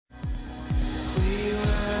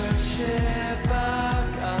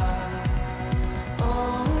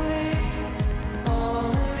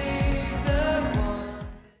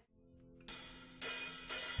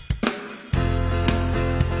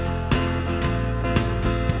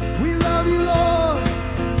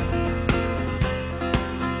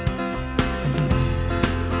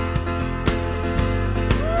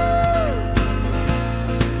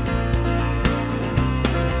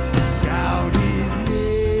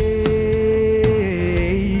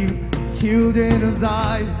children of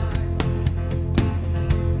Zion,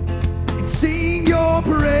 and sing your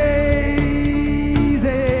praises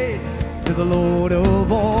to the Lord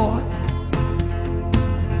of all.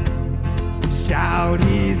 Shout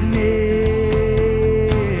his name,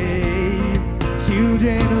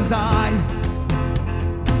 children of Zion.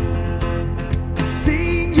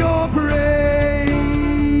 Sing your praises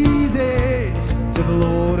to the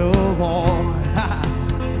Lord of all.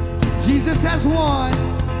 Jesus has won.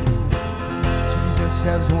 Jesus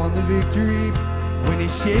has won the victory when he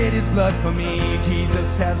shed his blood for me.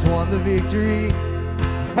 Jesus has won the victory.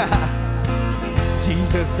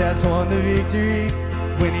 Jesus has won the victory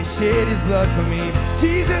when he shed his blood for me.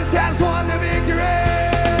 Jesus has won the victory.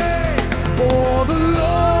 For the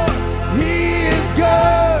Lord, he is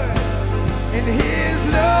good, and his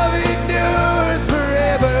love endures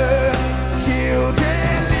forever.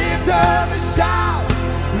 Children, lift up a shout,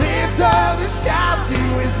 lift up a shout to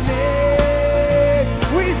his name.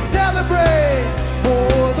 We celebrate.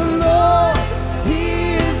 For the Lord,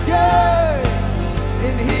 he is good,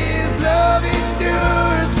 and his love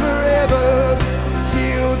endures forever.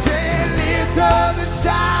 Children, lift up a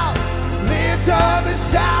shout, lift up a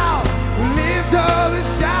shout, lift up a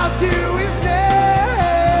shout to his name.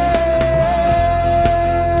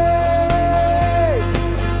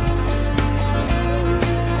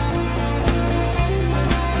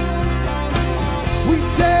 We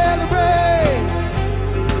celebrate.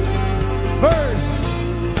 Verse,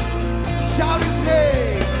 shout his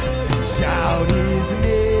name, shout his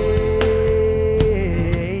name,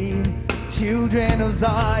 children of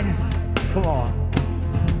Zion. Come on.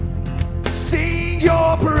 Sing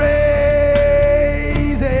your praises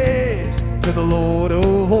to the Lord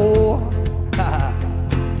of all.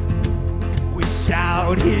 We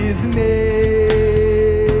shout his name,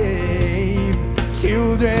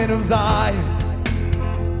 children of Zion.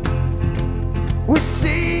 We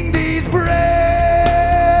sing these praises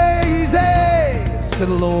to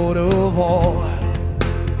the Lord of all.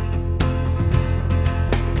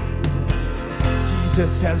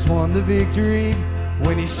 Jesus has won the victory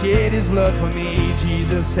when he shed his blood for me.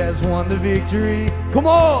 Jesus has won the victory. Come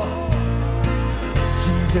on!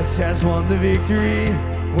 Jesus has won the victory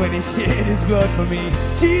when he shed his blood for me.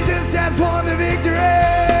 Jesus has won the victory.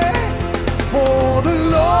 For the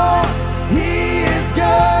Lord, he is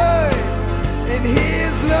good, and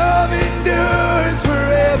his love endures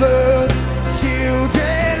forever.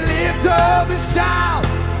 Children, lift up a shout,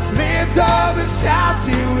 lift up a shout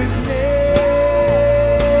to his name.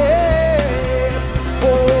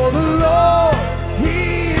 For the Lord,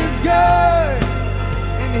 he is good,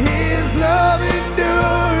 and his love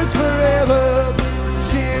endures forever.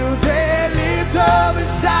 Children, lift up a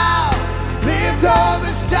shout, lift up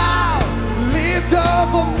a shout, lift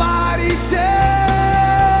up a mighty shout.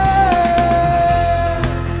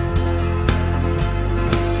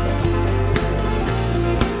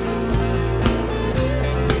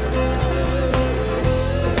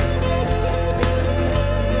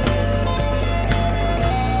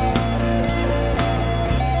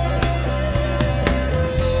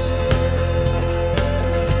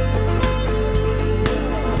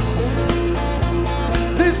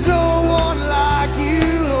 There's no one like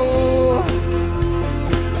you, Lord.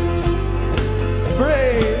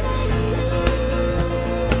 Praise.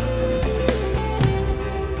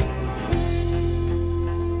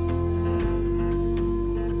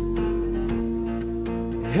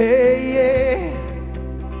 Hey, yeah,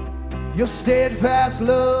 your steadfast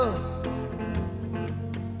love.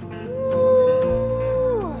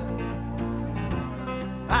 Ooh.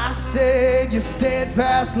 I said your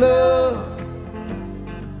steadfast love.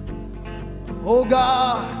 Oh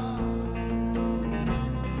God,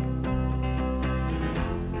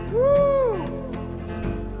 woo.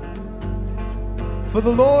 For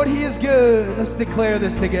the Lord, he is good. Let's declare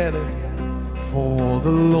this together. For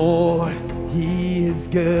the Lord, he is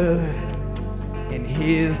good, and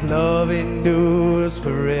his love endures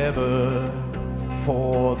forever.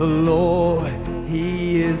 For the Lord,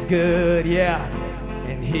 he is good, yeah,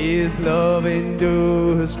 and his love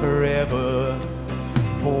endures forever.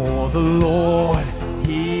 For the Lord,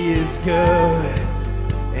 he is good,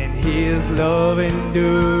 and his love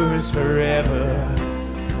endures forever.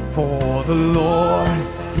 For the Lord,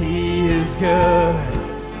 he is good,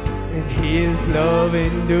 and his love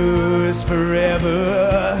endures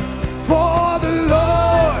forever. For the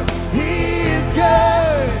Lord, he is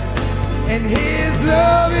good, and his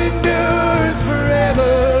love endures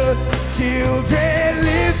forever. Children,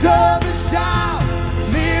 lift up a shout,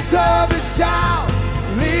 lift up a shout,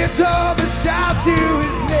 lift up a shout to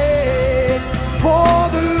his name. For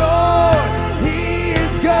the Lord, he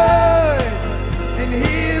is good,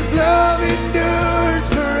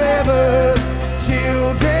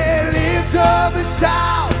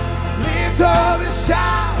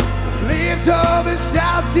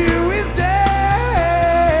 to his name.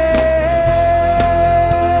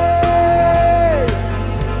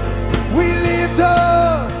 We lift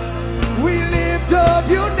up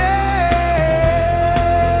your name.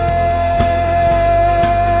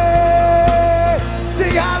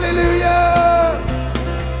 Sing hallelujah.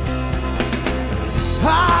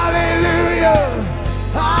 Hallelujah.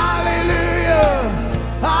 Hallelujah.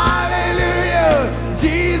 Hallelujah.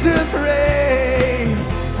 Jesus reigns.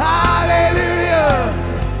 Hallelujah.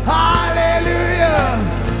 Hallelujah.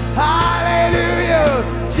 Hallelujah.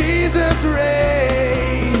 Jesus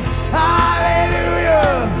reigns.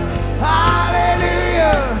 Hallelujah.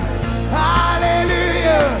 Hallelujah.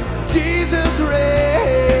 Hallelujah. Jesus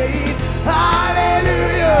reigns.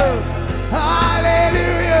 Hallelujah.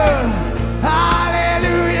 Hallelujah.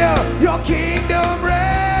 Hallelujah. Your kingdom reigns.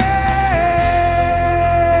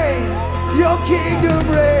 Your kingdom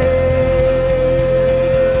reigns.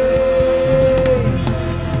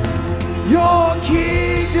 Your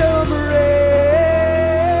kingdom reigns.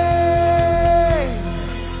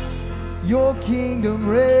 Your kingdom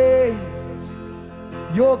reigns.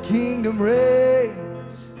 Your kingdom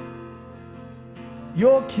reigns.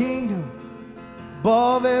 Your kingdom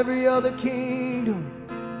above every other kingdom.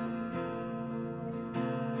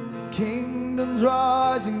 Kingdoms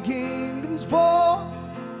rise and kingdoms fall,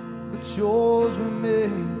 but yours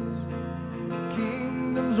remains.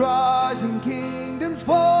 Kingdoms rise and kingdoms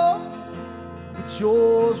fall, but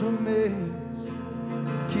yours remains.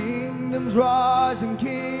 Kingdoms rise and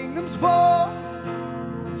kingdoms fall,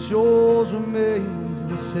 but yours remains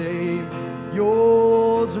the same.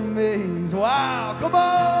 Yours remains. Wow, come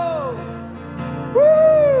on!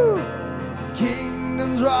 Woo!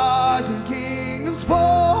 Kingdoms rise and kingdoms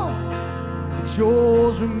fall, but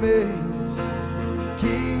yours remains.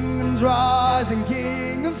 Kingdoms rise and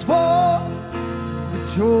kingdoms fall,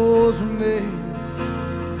 but yours remains.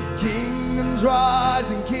 Kingdoms rise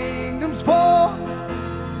and kingdoms fall,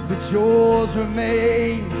 but yours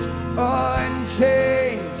remains.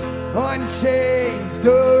 Unchanged, unchanged,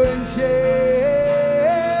 unchanged.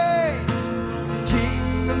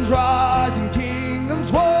 Kingdoms rise and kingdoms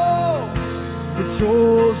fall, but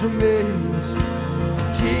yours remains.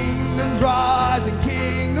 Kingdoms rise and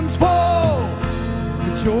kingdoms fall,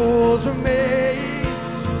 but yours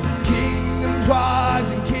remains. Kingdoms rise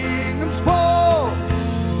and kingdoms fall,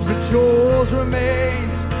 but yours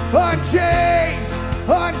remains. Unchanged,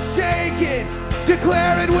 unshaken,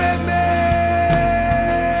 declare it with me.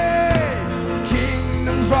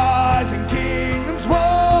 Kingdoms rise and kingdoms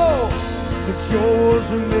fall, but yours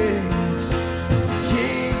remains.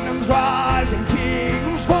 Kingdoms rise and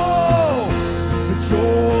kingdoms fall, but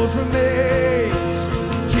yours remains.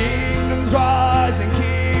 Kingdoms rise and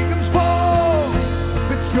kingdoms fall,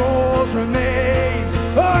 but yours remains.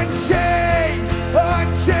 Unchanged,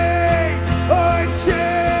 unchanged,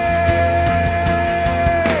 unchanged.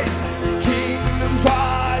 Kingdoms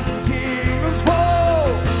rise and kingdoms fall,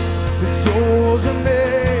 but yours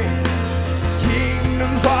remains.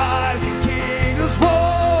 Kingdoms rise and kingdoms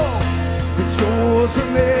fall, but yours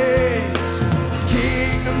remains.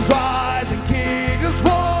 Kingdoms rise and kingdoms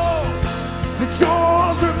fall, but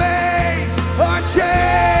yours remains.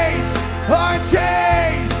 Unchanged,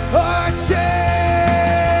 unchanged, unchanged.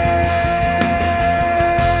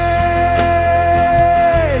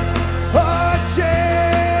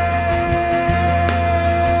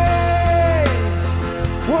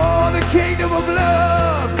 Kingdom of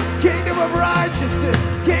love, kingdom of righteousness,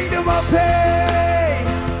 kingdom of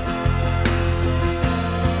peace.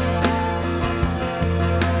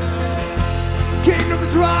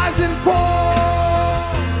 Kingdoms rise and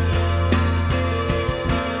fall.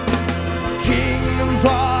 Kingdoms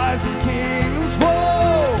rise and kingdoms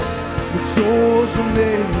fall, but yours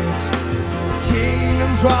remains.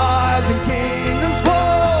 Kingdoms rise and kingdoms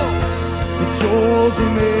fall, but yours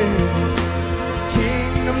remains.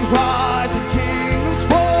 Kingdoms rise and kingdoms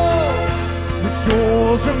fall, but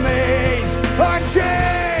yours remains.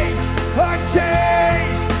 Unchanged,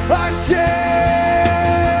 unchanged, unchanged.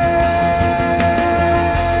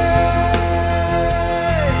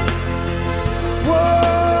 Whoa.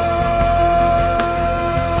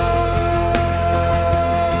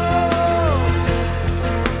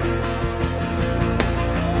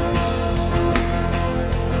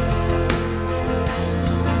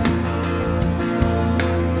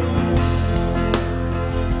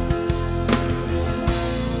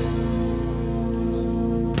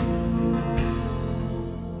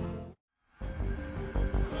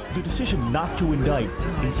 The decision not to indict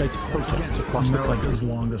incites protests across the country. America's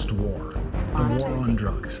longest war. the war on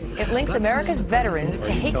drugs. It links America's veterans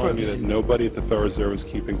to hate telling me groups. that nobody at the Federal Reserve is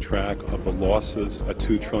keeping track of the losses, a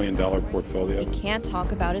 $2 trillion portfolio? He can't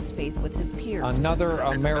talk about his faith with his peers. Another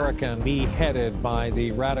American beheaded by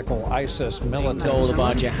the radical ISIS militants. The goal of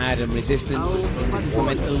our jihad and resistance is to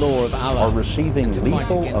implement the law of Allah. Are receiving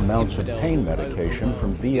lethal amounts of infidels. pain medication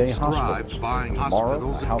from VA hospitals. Tomorrow,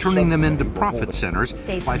 the House turning them into Subcommittee will profit hold a centers.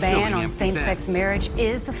 State's by ban filling on empty same-sex beds. marriage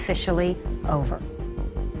is officially over.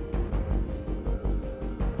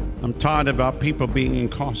 I'm tired of our people being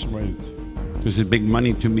incarcerated. There's a big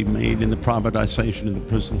money to be made in the privatization of the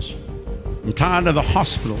prisons. I'm tired of the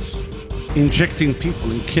hospitals injecting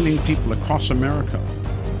people and killing people across America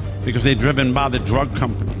because they're driven by the drug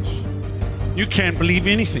companies. You can't believe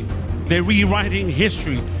anything. They're rewriting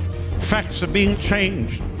history. Facts are being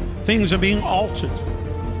changed. Things are being altered.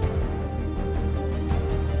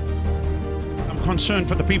 I'm concerned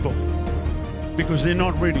for the people because they're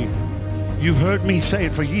not ready. You've heard me say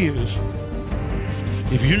it for years.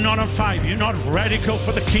 If you're not on fire, if you're not radical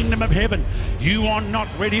for the kingdom of heaven, you are not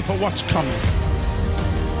ready for what's coming.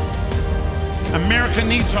 America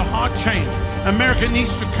needs a heart change. America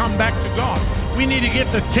needs to come back to God. We need to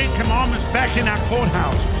get the 10 Commandments back in our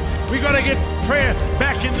courthouses. We got to get prayer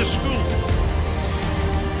back in the school.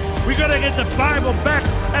 We got to get the Bible back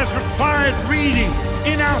as required reading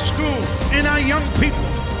in our schools, in our young people.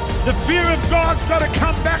 The fear of God's got to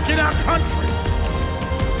come back in our country.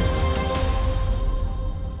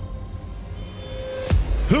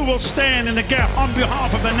 Who will stand in the gap on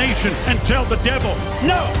behalf of a nation and tell the devil,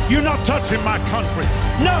 no, you're not touching my country.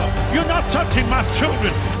 No, you're not touching my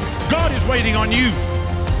children. God is waiting on you.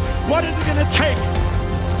 What is it going to take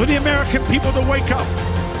for the American people to wake up?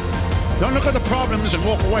 Don't look at the problems and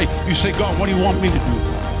walk away. You say, God, what do you want me to do?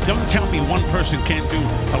 Don't tell me one person can't do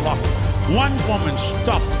a lot. One woman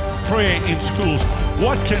stopped prayer in schools.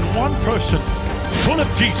 What can one person full of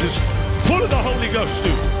Jesus, full of the Holy Ghost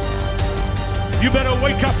do? You better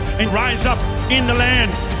wake up and rise up in the land.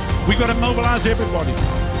 We got to mobilize everybody.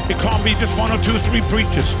 It can't be just 1 or 2 or 3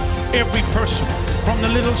 preachers. Every person, from the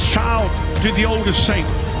little child to the oldest saint.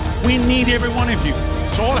 We need every one of you.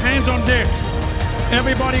 So all hands on deck.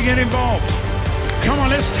 Everybody get involved. Come on,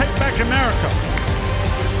 let's take back America.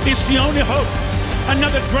 It's the only hope.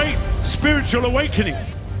 Another great spiritual awakening.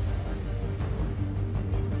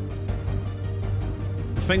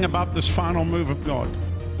 The thing about this final move of God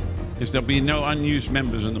is there'll be no unused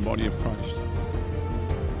members in the body of Christ.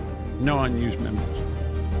 No unused members.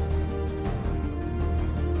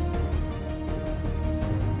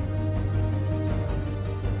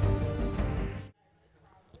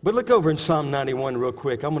 But look over in Psalm 91 real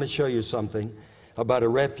quick. I'm going to show you something about a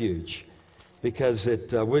refuge, because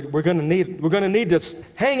we're going to need to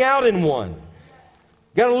hang out in one.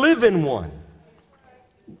 Got to live in one.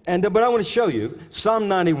 But I want to show you Psalm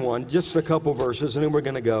 91, just a couple verses, and then we're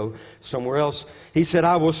going to go somewhere else. He said,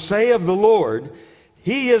 I will say of the Lord,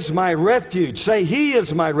 He is my refuge. Say, He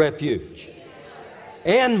is my refuge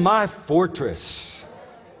and my fortress.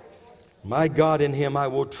 My God, in Him I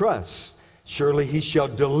will trust. Surely He shall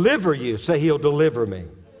deliver you. Say, He'll deliver me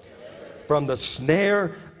from the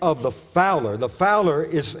snare of the fowler. The fowler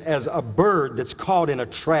is as a bird that's caught in a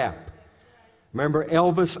trap. Remember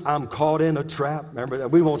Elvis, I'm caught in a trap? Remember that?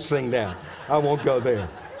 We won't sing that. I won't go there.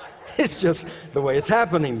 It's just the way it's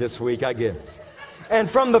happening this week, I guess. And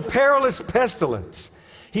from the perilous pestilence,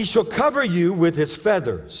 He shall cover you with His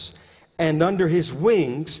feathers, and under His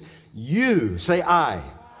wings you, say I,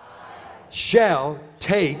 shall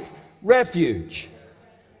take refuge.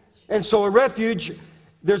 And so a refuge,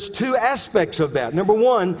 there's 2 aspects of that. Number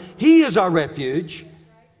 1, He is our refuge,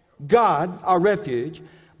 God, our refuge.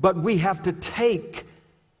 But we have to take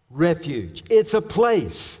refuge. It's a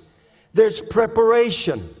place. There's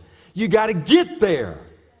preparation. You got to get there.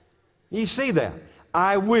 You see that?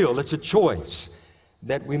 I will. It's a choice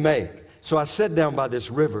that we make. So I sat down by this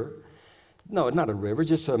river. No, not a river,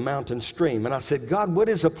 just a mountain stream. And I said, God, what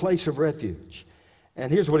is a place of refuge?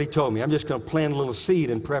 And here's what He told me. I'm just going to plant a little seed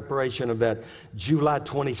in preparation of that July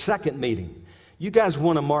 22nd meeting. You guys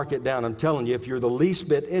want to mark it down. I'm telling you, if you're the least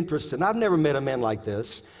bit interested. And I've never met a man like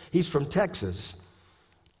this. He's from Texas.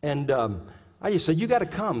 And I just said, you got to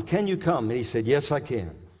come. Can you come? And he said, yes, I can.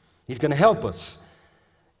 He's going to help us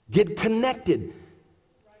get connected.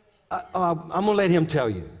 I'm going to let him tell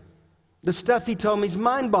you. The stuff he told me is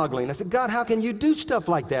mind-boggling. I said, God, how can you do stuff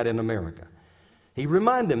like that in America? He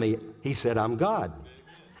reminded me. He said, I'm God.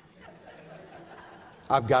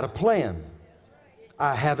 I've got a plan.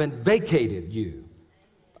 I haven't vacated you.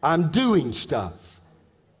 I'm doing stuff.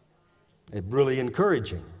 It's really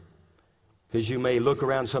encouraging, because you may look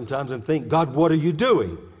around sometimes and think, God, what are you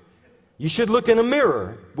doing? You should look in a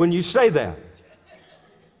mirror when you say that.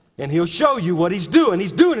 And He'll show you what He's doing.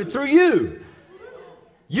 He's doing it through you.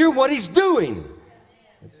 You're what He's doing.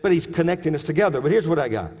 But He's connecting us together. But here's what I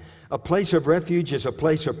got. A place of refuge is a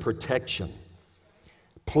place of protection.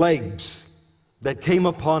 Plagues that came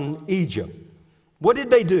upon Egypt. What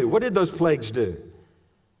did they do? What did those plagues do?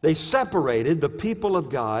 They separated the people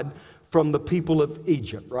of God from the people of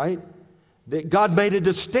Egypt, right? God made a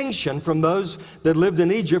distinction from those that lived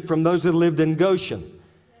in Egypt from those that lived in Goshen.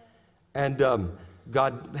 And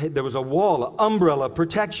there was a wall, an umbrella of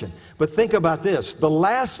protection. But think about this. The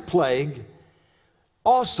last plague,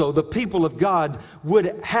 also the people of God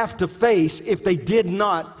would have to face if they did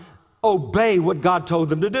not obey what God told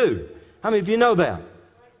them to do. How many of you know that?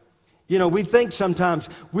 You know, we think sometimes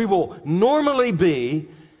we will normally be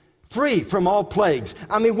free from all plagues.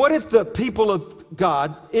 I mean, what if the people of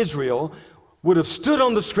God, Israel, would have stood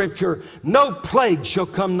on the scripture, no plague shall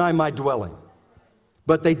come nigh my dwelling.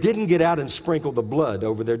 But they didn't get out and sprinkle the blood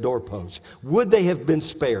over their doorposts. Would they have been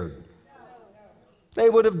spared?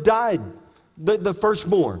 They would have died, the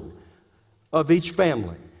firstborn of each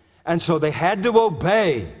family. And so they had to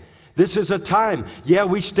obey. This is a time, yeah,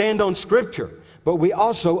 we stand on scripture, but we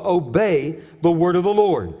also obey the word of the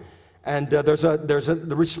Lord. And there's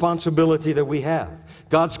the responsibility that we have.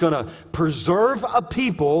 God's going to preserve a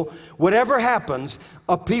people. Whatever happens,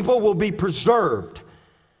 a people will be preserved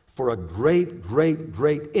for a great, great,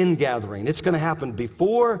 great ingathering. It's going to happen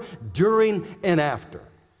before, during, and after.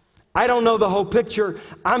 I don't know the whole picture.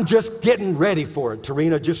 I'm just getting ready for it,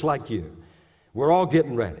 Tarina, just like you. We're all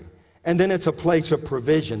getting ready. And then it's a place of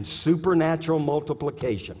provision, supernatural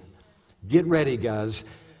multiplication. Get ready, guys.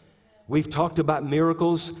 We've talked about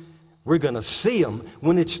miracles. We're going to see them.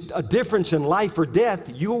 When it's a difference in life or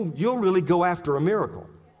death, you'll really go after a miracle.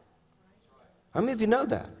 How many of you know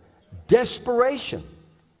that? Desperation.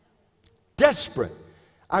 Desperate.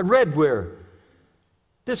 I read where,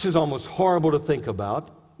 this is almost horrible to think about,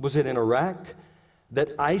 was it in Iraq, that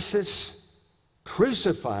ISIS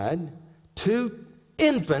crucified 2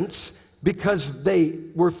 infants because they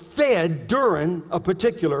were fed during a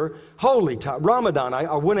particular holy time, Ramadan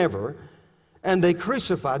or whenever, and they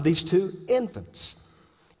crucified these 2 infants.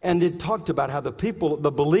 And it talked about how the people,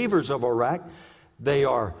 the believers of Iraq, they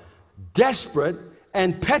are desperate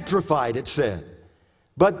and petrified, it said.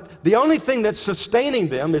 But the only thing that's sustaining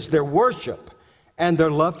them is their worship and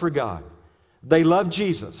their love for God. They love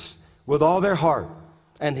Jesus with all their heart,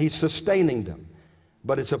 and He's sustaining them.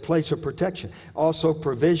 But it's a place of protection. Also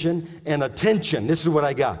provision and attention. This is what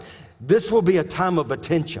I got. This will be a time of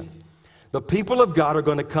attention. The people of God are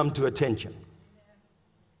going to come to attention.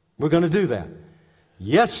 We're going to do that.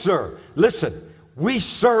 Yes, sir. Listen, we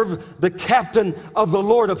serve the captain of the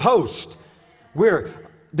Lord of hosts. We're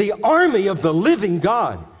the army of the living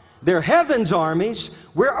God. They're heaven's armies.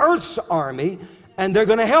 We're earth's army. And they're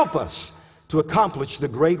going to help us to accomplish the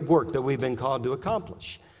great work that we've been called to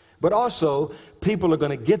accomplish. But also, people are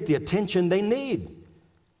going to get the attention they need.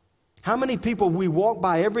 How many people we walk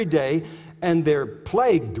by every day and they're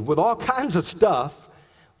plagued with all kinds of stuff?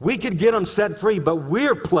 We could get them set free, but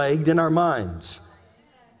we're plagued in our minds.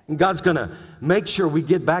 And God's going to make sure we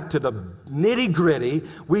get back to the nitty-gritty.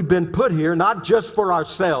 We've been put here not just for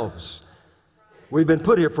ourselves. We've been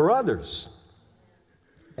put here for others.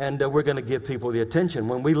 And we're going to give people the attention.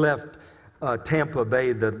 When we left Tampa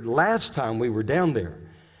Bay the last time we were down there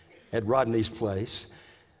at Rodney's place,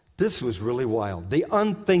 this was really wild. The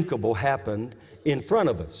unthinkable happened in front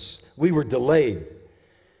of us. We were delayed.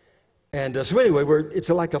 And so anyway, it's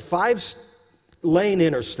like a 5-lane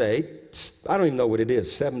interstate. I don't even know what it is,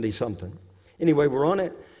 70-something. Anyway, we're on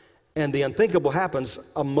it, and the unthinkable happens.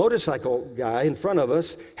 A motorcycle guy in front of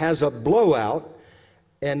us has a blowout,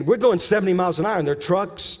 and we're going 70 miles an hour, and there are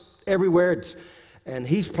trucks everywhere. And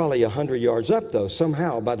he's probably 100 yards up, though,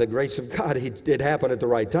 somehow, by the grace of God, it happened at the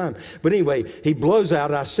right time. But anyway, he blows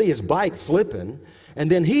out, and I see his bike flipping,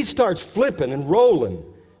 and then he starts flipping and rolling.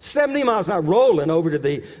 70 miles an hour, rolling over to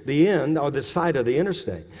the end or the side of the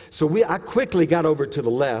interstate. So I quickly got over to the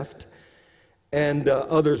left, and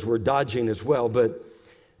others were dodging as well.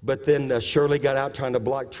 But then Shirley got out trying to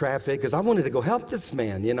block traffic because I wanted to go help this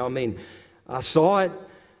man. You know, I mean, I saw it.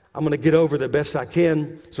 I'm going to get over the best I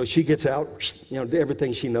can. So she gets out, you know,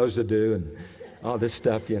 everything she knows to do and all this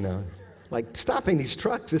stuff, you know. Like, stopping these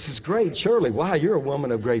trucks, this is great. Shirley, wow, you're a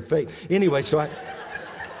woman of great faith. Anyway, so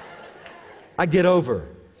I get over.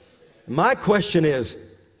 My question is,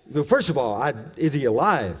 well, first of all, is he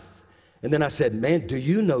alive? And then I said, man, do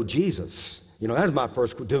you know Jesus? You know, that was my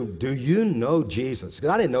first question. Do you know Jesus? Because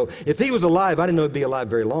I didn't know. If he was alive, I didn't know he'd be alive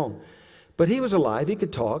very long. but he was alive. He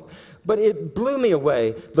could talk. But it blew me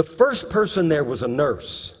away. The first person there was a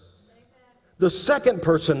nurse. The second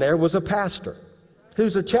person there was a pastor,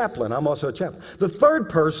 who's a chaplain. I'm also a chaplain. The third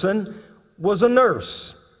person was a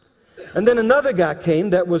nurse. And then another guy came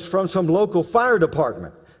that was from some local fire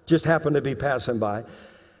department, just happened to be passing by.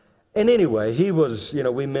 And anyway, he was,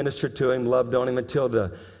 we ministered to him, loved on him until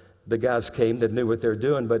the guys came that knew what they were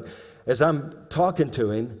doing. But as I'm talking to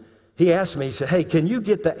him, he asked me, he said, hey, can you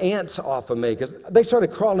get the ants off of me? Because they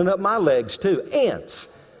started crawling up my legs too.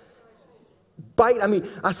 Ants.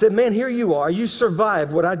 I said, man, here you are. You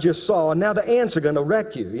survived what I just saw, and now the ants are going to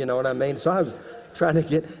wreck you. You know what I mean? So I was trying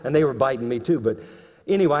to and they were biting me too. But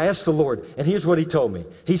anyway, I asked the Lord, and here's what he told me.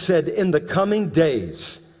 He said, in the coming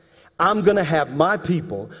days, I'm going to have my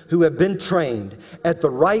people who have been trained at the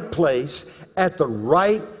right place, at the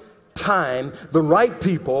right time, the right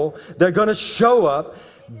people. They're going to show up.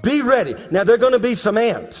 Be ready. Now, there are going to be some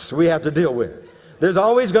ants we have to deal with. There's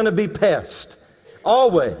always going to be pests.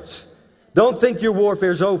 Always. Don't think your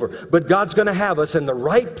warfare's over. But God's going to have us in the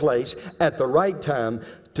right place at the right time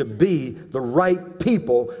to be the right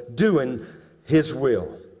people doing His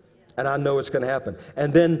will. And I know it's going to happen.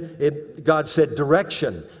 And then God said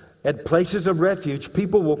direction. At places of refuge,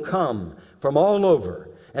 people will come from all over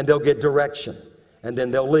and they'll get direction. And then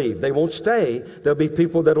they'll leave. They won't stay. There'll be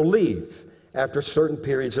people that'll leave after certain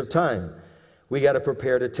periods of time. We got to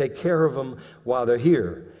prepare to take care of them while they're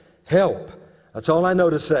here. Help. That's all I know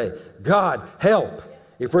to say. God, help,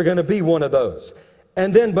 if we're going to be one of those.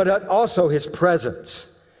 And then, but also His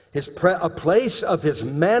presence. A place of His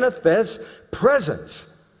manifest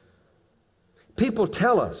presence. People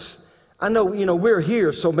tell us, I know, we're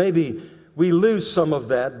here, so maybe we lose some of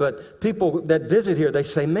that, but people that visit here, they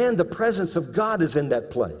say, man, the presence of God is in that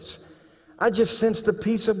place. I just sense the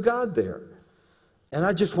peace of God there. And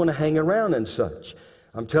I just want to hang around and such.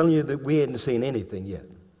 I'm telling you that we hadn't seen anything yet.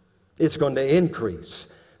 It's going to increase.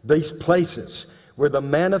 These places where the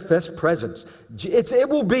manifest presence, it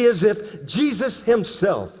will be as if Jesus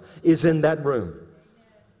Himself is in that room.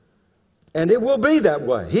 And it will be that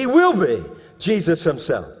way. He will be Jesus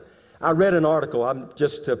Himself. I read an article,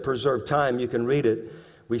 just to preserve time, you can read it.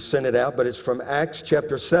 We sent it out, but it's from Acts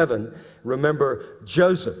chapter 7. Remember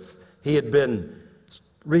Joseph. He had been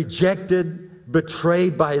rejected,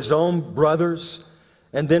 betrayed by his own brothers.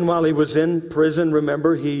 And then while he was in prison,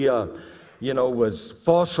 remember, he was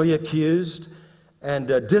falsely accused and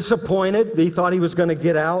disappointed. He thought he was going to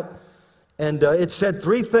get out. And it said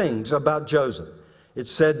three things about Joseph. It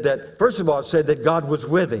said that, first of all, it said that God was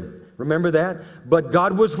with him. Remember that? But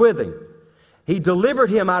God was with him. He delivered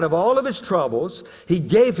him out of all of his troubles. He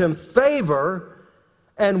gave him favor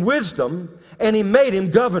and wisdom, and He made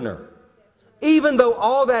him governor. Even though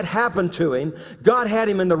all that happened to him, God had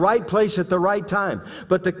him in the right place at the right time.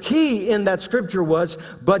 But the key in that scripture was,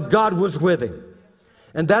 but God was with him.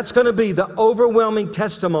 And that's going to be the overwhelming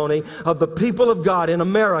testimony of the people of God in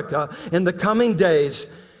America in the coming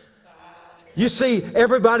days. You see,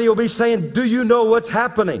 everybody will be saying, do you know what's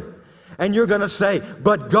happening? And you're going to say,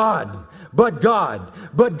 but God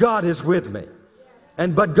is with me.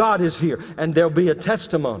 And but God is here. And there'll be a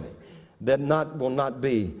testimony that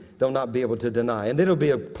they'll not be able to deny. And then it'll be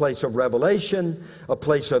a place of revelation, a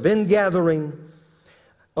place of ingathering,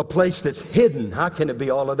 a place that's hidden. How can it be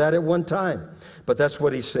all of that at one time? But that's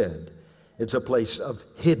what He said. It's a place of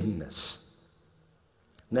hiddenness.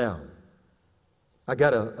 Now, I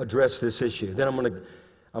got to address this issue. Then I'm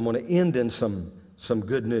going to end in some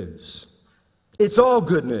good news. It's all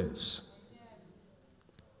good news.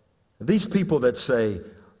 These people that say,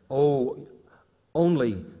 oh,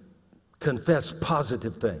 only confess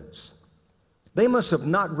positive things, they must have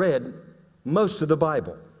not read most of the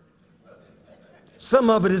Bible. Some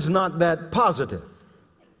of it is not that positive.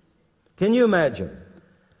 Can you imagine?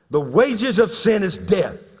 The wages of sin is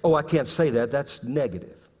death. Oh, I can't say that. That's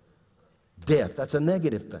negative. Death, that's a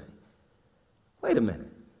negative thing. Wait a minute.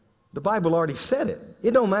 The Bible already said it.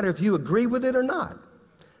 It don't matter if you agree with it or not.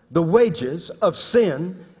 The wages of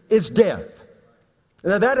sin is death.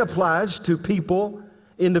 Now that applies to people,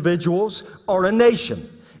 individuals, or a nation.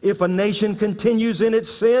 If a nation continues in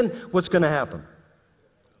its sin, what's going to happen?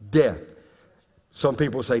 Death. Some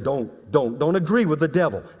people say, don't agree with the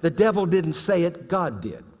devil. The devil didn't say it, God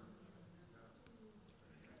did.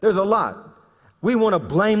 There's a lot. We want to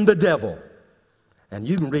blame the devil. And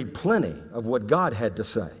you can read plenty of what God had to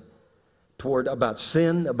say about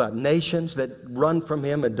sin, about nations that run from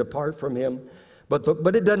Him and depart from Him. But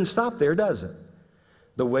it doesn't stop there, does it?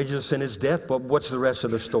 The wages of sin is death, but what's the rest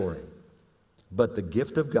of the story? But the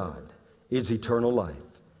gift of God is eternal life.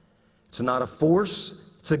 It's not a force,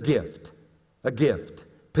 it's a gift. A gift.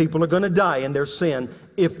 People are going to die in their sin.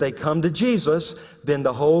 If they come to Jesus, then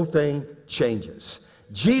the whole thing changes.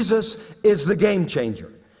 Jesus is the game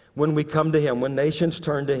changer. When we come to Him, when nations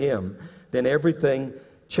turn to Him, then everything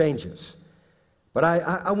changes. But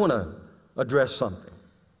I want to address something.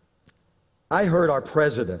 I heard our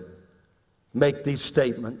president make these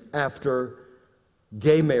statements after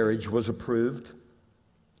gay marriage was approved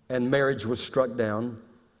and marriage was struck down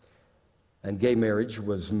and gay marriage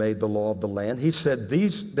was made the law of the land. He said,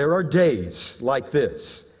 there are days like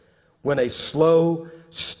this when a slow,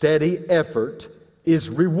 steady effort is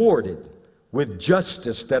rewarded with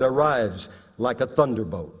justice that arrives like a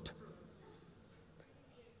thunderbolt.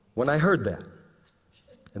 When I heard that,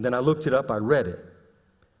 and then I looked it up, I read it,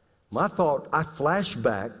 I flashed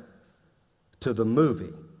back to the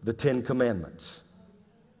movie, The Ten Commandments,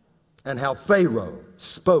 and how Pharaoh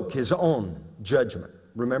spoke his own judgment.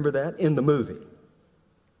 Remember that? In the movie.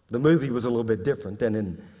 The movie was a little bit different than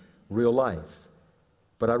in real life.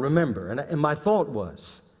 But I remember, and my thought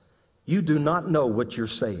was, you do not know what you're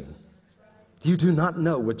saying. You do not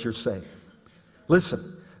know what you're saying.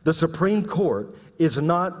 Listen, the Supreme Court is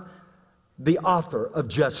not the author of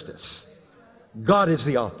justice. God is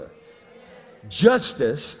the author.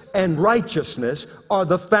 Justice and righteousness are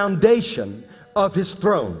the foundation of His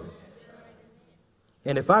throne.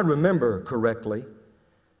 And if I remember correctly,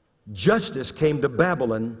 justice came to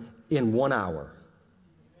Babylon in 1 hour,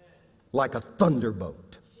 like a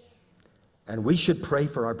thunderbolt. And we should pray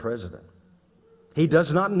for our president. He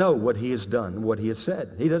does not know what he has done, what he has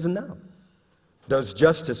said. He doesn't know. Those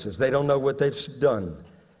justices, they don't know what they've done.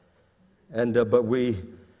 But we,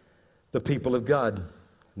 the people of God,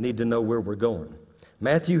 need to know where we're going.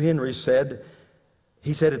 Matthew Henry said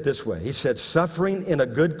it this way. He said, suffering in a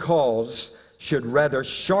good cause should rather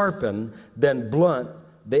sharpen than blunt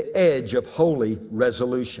the edge of holy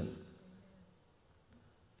resolution.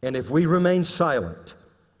 And if we remain silent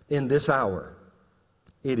in this hour,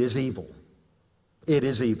 it is evil. It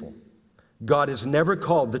is evil. God has never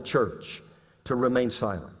called the church to remain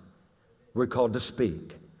silent. We're called to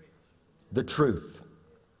speak the truth.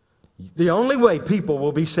 The only way people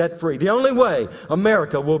will be set free, the only way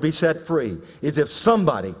America will be set free is if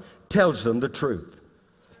somebody tells them the truth.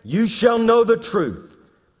 You shall know the truth,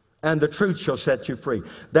 and the truth shall set you free.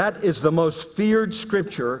 That is the most feared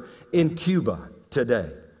scripture in Cuba today.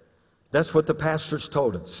 That's what the pastors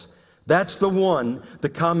told us. That's the one the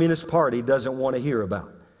Communist Party doesn't want to hear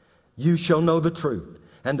about. You shall know the truth,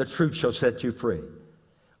 and the truth shall set you free.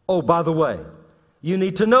 Oh, by the way, you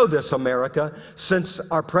need to know this, America. Since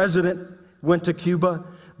our president went to Cuba,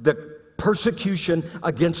 the persecution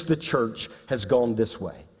against the church has gone this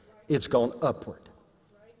way. It's gone upward.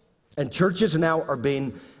 And churches now are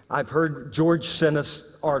being, I've heard George sent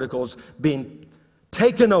us articles, being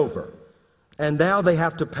taken over. And now they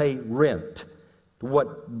have to pay rent,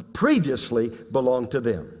 what previously belonged to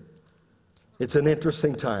them. It's an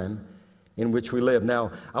interesting time in which we live.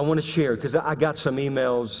 Now, I want to share, because I got some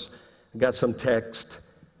emails, I got some text.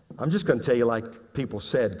 I'm just going to tell you like people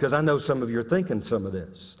said, because I know some of you are thinking some of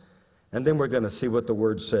this. And then we're going to see what the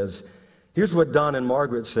Word says. Here's what Don and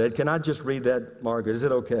Margaret said. Can I just read that, Margaret? Is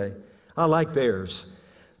it okay? I like theirs.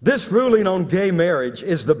 This ruling on gay marriage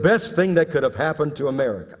is the best thing that could have happened to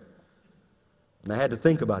America. And I had to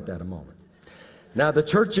think about that a moment. Now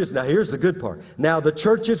here's the good part. Now the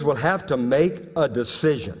churches will have to make a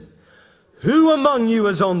decision. Who among you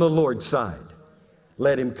is on the Lord's side?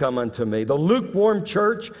 Let him come unto me. The lukewarm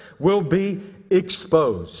church will be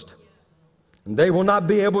exposed. And they will not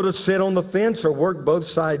be able to sit on the fence or work both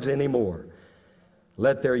sides anymore.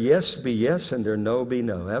 Let their yes be yes and their no be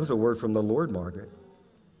no. That was a word from the Lord, Margaret.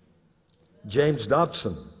 James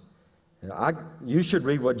Dobson. You should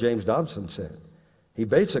read what James Dobson said. He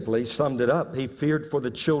basically summed it up. He feared for the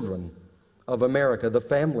children of America, the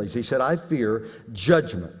families. He said, I fear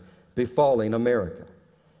judgment befalling America.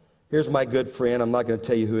 Here's my good friend. I'm not going to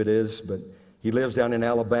tell you who it is, but he lives down in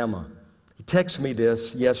Alabama. He texted me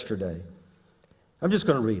this yesterday. I'm just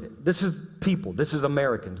going to read it. This is people. This is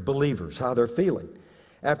Americans, believers, how they're feeling.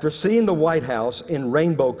 After seeing the White House in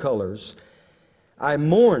rainbow colors, I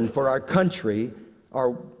mourn for our country,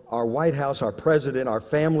 our White House, our president, our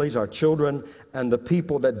families, our children, and the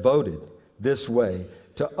people that voted this way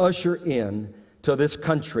to usher in to this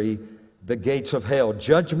country the gates of hell.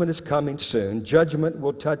 Judgment is coming soon. Judgment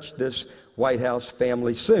will touch this White House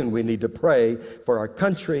family soon. We need to pray for our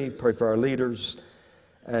country, pray for our leaders.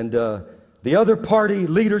 And the other party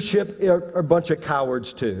leadership are a bunch of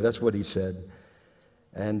cowards too. That's what he said.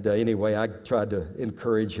 And anyway, I tried to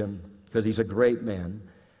encourage him because he's a great man.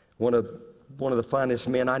 One of the finest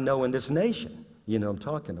men I know in this nation. You know what I'm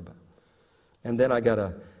talking about. And then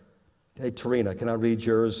hey, Tarina, can I read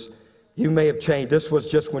yours? You may have changed. This was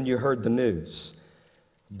just when you heard the news.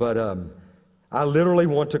 But I literally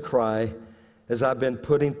want to cry as I've been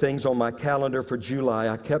putting things on my calendar for July.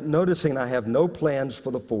 I kept noticing I have no plans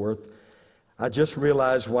for the 4th. I just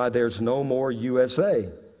realized why there's no more USA,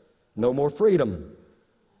 no more freedom,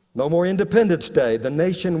 no more Independence Day. The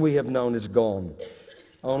nation we have known is gone.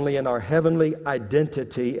 Only in our heavenly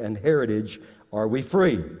identity and heritage are we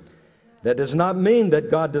free. That does not mean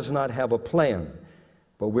that God does not have a plan,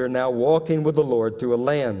 but we're now walking with the Lord through a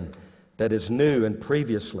land that is new and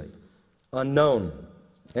previously unknown.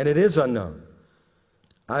 And it is unknown.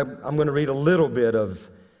 I'm going to read a little bit of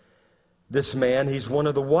this man. He's one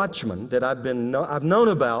of the watchmen that I've known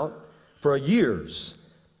about for years.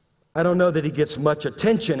 I don't know that he gets much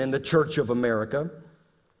attention in the Church of America.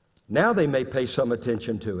 Now they may pay some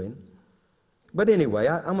attention to him. But anyway,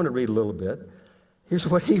 I'm going to read a little bit. Here's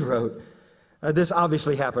what he wrote. This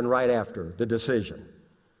obviously happened right after the decision.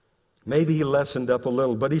 Maybe he lessened up a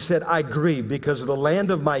little, but he said, I grieve because the land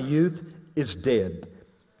of my youth is dead.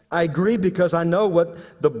 I grieve because I know what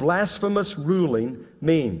the blasphemous ruling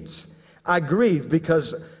means. I grieve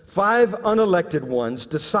because 5 unelected ones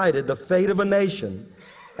decided the fate of a nation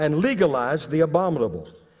and legalized the abominable.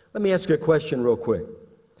 Let me ask you a question real quick.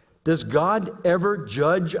 Does God ever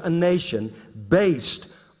judge a nation based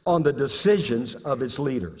on the decisions of its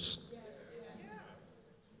leaders?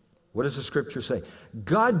 What does the scripture say?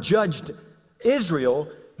 God judged Israel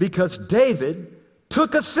because David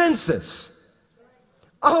took a census.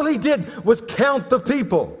 All he did was count the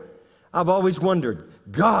people. I've always wondered,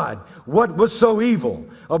 God, what was so evil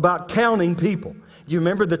about counting people? You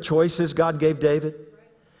remember the choices God gave David?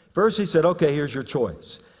 First he said, okay, here's your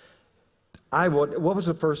choice. What was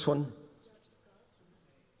the first one?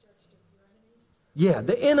 Yeah,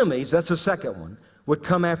 the enemies, that's the second one, would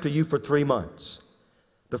come after you for 3 months.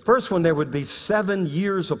 The first one, there would be 7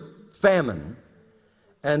 years of famine.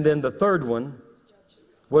 And then the third one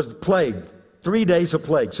was plague, 3 days of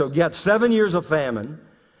plague. So you got 7 years of famine.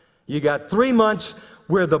 You got 3 months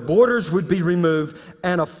where the borders would be removed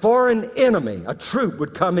and a foreign enemy, a troop,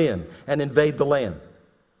 would come in and invade the land.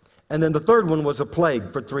 And then the third one was a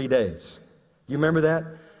plague for 3 days. You remember that?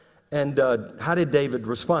 And how did David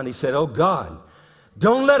respond? He said, oh God,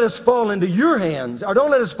 don't let us fall into your hands, or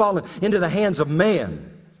don't let us fall into the hands of man,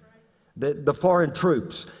 the foreign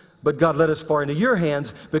troops. But God, let us fall into your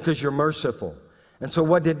hands because you're merciful. And so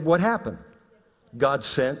what happened? God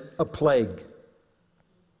sent a plague.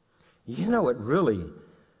 You know, it really,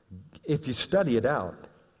 if you study it out,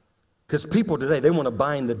 because people today, they want to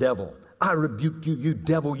bind the devil. I rebuke you, you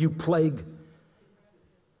devil, you plague.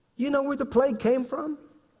 You know where the plague came from?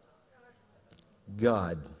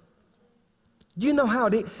 God. Do you know how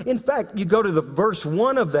in fact, you go to the verse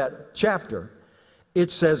 1 of that chapter,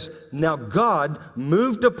 it says, now God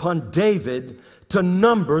moved upon David to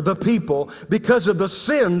number the people because of the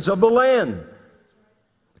sins of the land.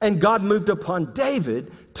 And God moved upon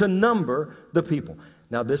David to number the people.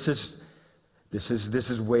 Now this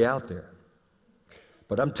is way out there.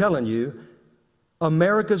 But I'm telling you,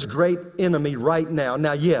 America's great enemy right now.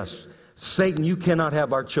 Now, yes, Satan, you cannot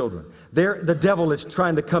have our children. The devil is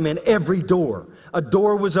trying to come in every door. A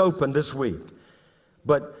door was opened this week.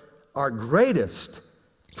 But our greatest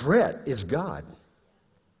threat is God.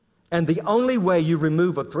 And the only way you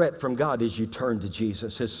remove a threat from God is you turn to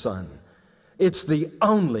Jesus, His Son. It's the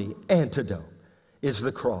only antidote is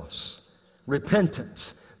the cross.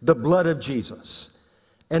 Repentance, the blood of Jesus.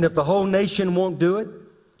 And if the whole nation won't do it,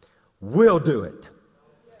 we'll do it.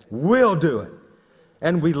 We'll do it.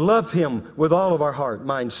 And we love Him with all of our heart,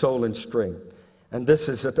 mind, soul, and strength. And this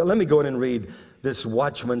is it. Let me go in and read this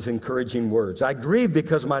watchman's encouraging words. I grieve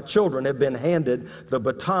because my children have been handed the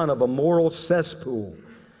baton of a moral cesspool.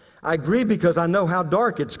 I grieve because I know how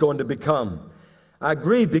dark it's going to become. I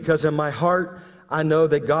grieve because in my heart I know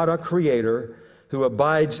that God, our Creator, who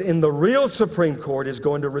abides in the real Supreme Court, is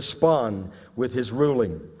going to respond with His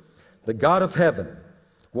ruling. The God of heaven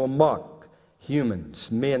will mock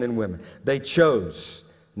humans, men and women. They chose.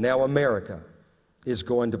 Now America is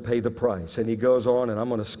going to pay the price. And he goes on, and I'm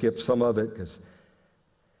going to skip some of it,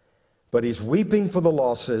 but he's weeping for the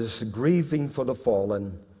losses, grieving for the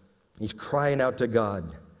fallen. He's crying out to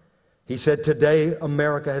God. He said, today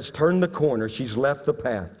America has turned the corner. She's left the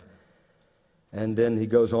path. And then he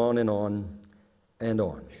goes on and on and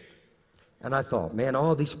on. And I thought, man,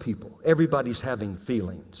 all these people, everybody's having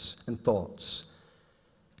feelings and thoughts.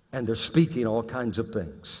 And they're speaking all kinds of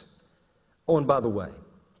things. Oh, and by the way,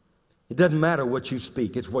 it doesn't matter what you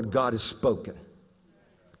speak. It's what God has spoken.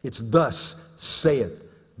 It's thus saith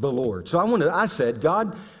the Lord. So I said,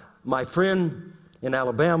 God, my friend in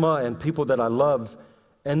Alabama and people that I love,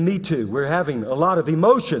 and me too, we're having a lot of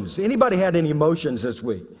emotions. Anybody had any emotions this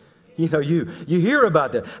week? You know, you hear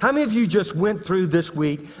about that. How many of you just went through this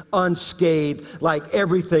week unscathed, like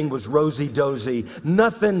everything was rosy-dozy,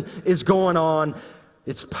 nothing is going on,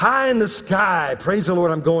 it's pie in the sky, praise the Lord,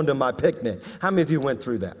 I'm going to my picnic. How many of you went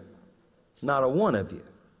through that? Not a one of you.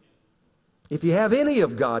 If you have any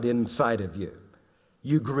of God inside of you,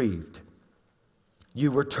 you grieved.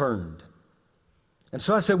 You were turned. And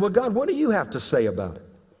so I said, well, God, what do you have to say about it?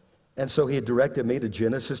 And so he had directed me to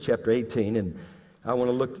Genesis chapter 18, and I want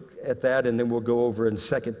to look at that, and then we'll go over in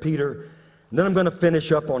 2 Peter. And then I'm going to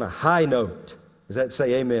finish up on a high note. Does that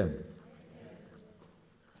say amen?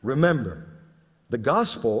 Remember, the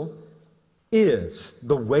gospel is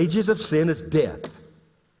the wages of sin is death.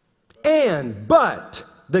 But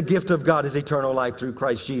the gift of God is eternal life through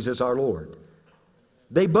Christ Jesus our Lord.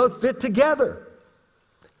 They both fit together.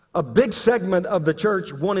 A big segment of the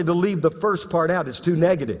church wanted to leave the first part out. It's too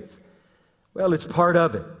negative. Well, it's part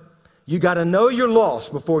of it. You got to know you're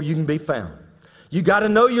lost before you can be found. You got to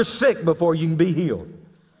know you're sick before you can be healed.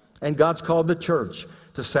 And God's called the church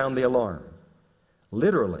to sound the alarm.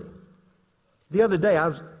 Literally. The other day,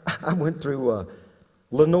 I went through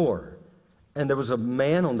Lenore, and there was a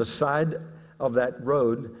man on the side of that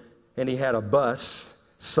road, and he had a bus,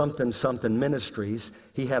 something ministries.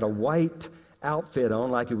 He had a white outfit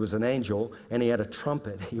on like he was an angel, and he had a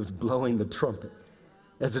trumpet. He was blowing the trumpet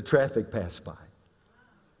as the traffic passed by.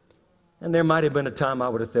 And there might have been a time I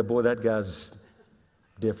would have said, boy, that guy's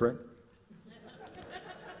different.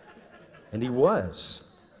 And he was.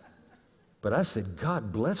 But I said,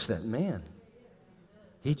 God bless that man.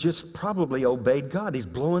 He just probably obeyed God. He's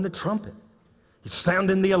blowing the trumpet. He's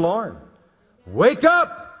sounding the alarm. Wake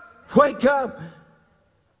up! Wake up!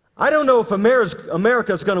 I don't know if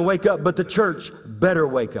America's going to wake up, but the church better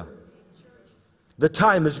wake up. The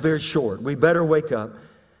time is very short. We better wake up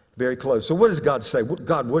very close. So what does God say?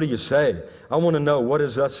 God, what do you say? I want to know, what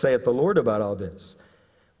does thus saith the Lord about all this?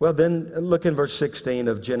 Well, then look in verse 16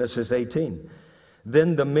 of Genesis 18.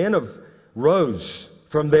 Then the men rose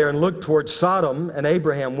from there and looked toward Sodom, and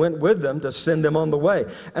Abraham went with them to send them on the way.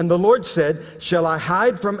 And the Lord said, shall I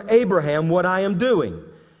hide from Abraham what I am doing?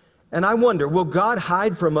 And I wonder, will God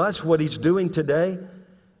hide from us what he's doing today?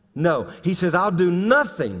 No. He says, I'll do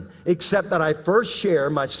nothing except that I first share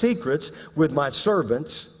my secrets with my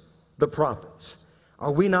servants, the prophets.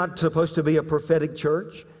 Are we not supposed to be a prophetic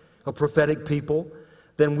church, a prophetic people?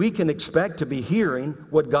 Then we can expect to be hearing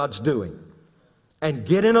what God's doing and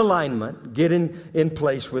get in alignment, get in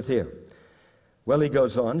place with him. Well, he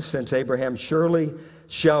goes on, since Abraham surely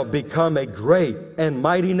shall become a great and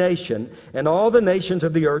mighty nation, and all the nations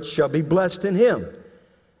of the earth shall be blessed in him.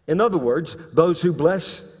 In other words, those who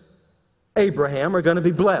bless Abraham are going to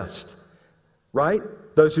be blessed, right?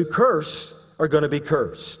 Those who curse are going to be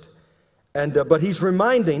cursed. But he's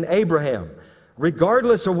reminding Abraham,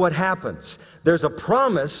 regardless of what happens, there's a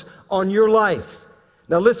promise on your life.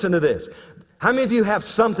 Now listen to this. How many of you have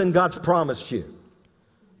something God's promised you?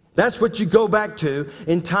 That's what you go back to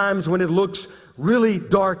in times when it looks really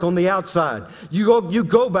dark on the outside. You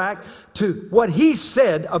go back to what he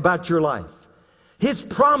said about your life. His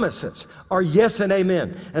promises are yes and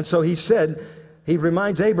amen. And so he said, he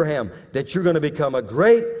reminds Abraham that you're going to become a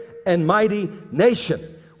great and mighty nation.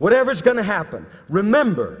 Whatever's going to happen,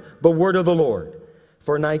 remember the word of the Lord.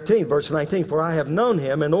 Verse 19, for I have known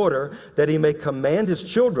him in order that he may command his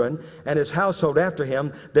children and his household after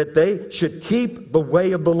him, that they should keep the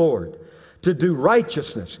way of the Lord, to do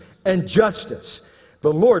righteousness and justice.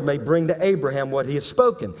 The Lord may bring to Abraham what he has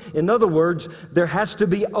spoken. In other words, there has to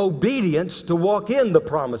be obedience to walk in the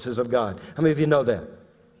promises of God. How many of you know that?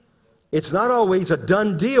 It's not always a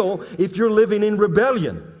done deal if you're living in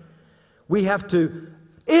rebellion. We have to,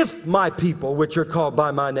 if my people, which are called by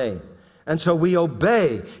my name. And so we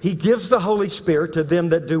obey. He gives the Holy Spirit to them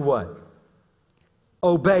that do what?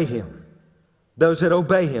 Obey him. Those that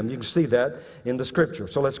obey him. You can see that in the scripture.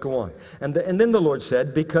 So let's go on. And then the Lord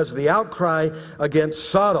said, because the outcry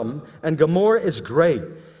against Sodom and Gomorrah is great,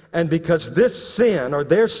 and because this sin, or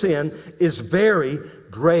their sin, is very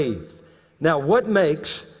grave. Now, what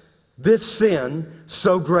makes this sin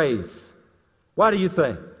so grave? Why do you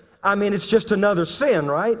think? I mean, it's just another sin,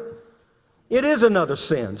 right? It is another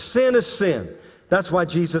sin. Sin is sin. That's why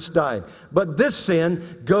Jesus died. But this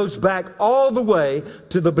sin goes back all the way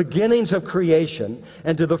to the beginnings of creation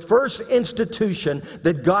and to the first institution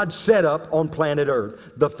that God set up on planet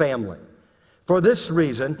Earth, the family. For this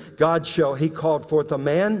reason, He called forth a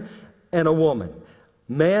man and a woman,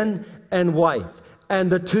 man and wife,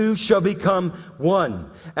 and the two shall become one.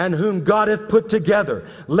 And whom God hath put together,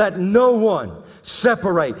 let no one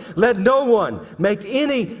separate. Let no one make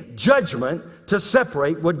any judgment to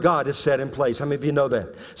separate what God has set in place. How many of you know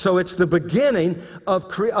that? So it's the beginning of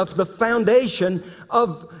the foundation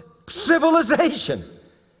of civilization.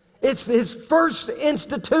 It's his first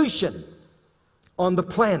institution on the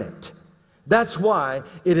planet. That's why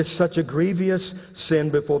it is such a grievous sin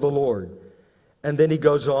before the Lord. And then he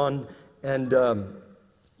goes on, and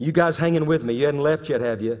you guys hanging with me? You hadn't left yet,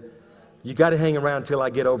 have you? You got to hang around until I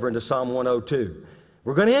get over into Psalm 102.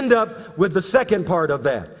 We're going to end up with the second part of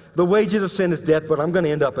that. The wages of sin is death, but I'm going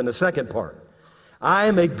to end up in the second part. I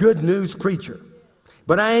am a good news preacher,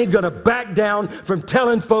 but I ain't going to back down from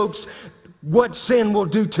telling folks what sin will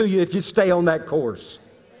do to you if you stay on that course.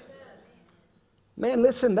 Man,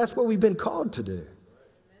 listen, that's what we've been called to do.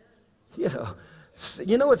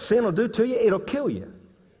 You know what sin will do to you? It'll kill you.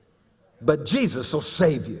 But Jesus will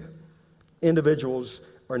save you. Individuals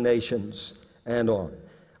or nations and on.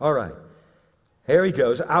 All right. Here he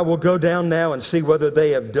goes. I will go down now and see whether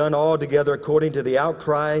they have done altogether according to the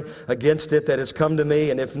outcry against it that has come to me,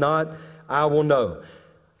 and if not, I will know.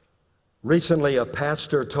 Recently, a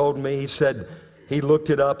pastor told me, he said, he looked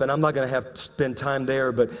it up, and I'm not going to have to spend time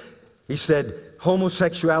there, but he said,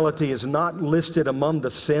 homosexuality is not listed among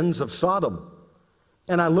the sins of Sodom.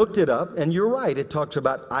 And I looked it up, and you're right. It talks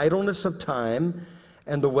about idleness of time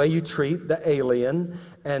and the way you treat the alien,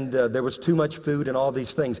 and there was too much food and all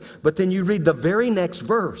these things. But then you read the very next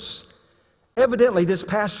verse. Evidently, this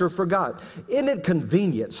pastor forgot. Isn't it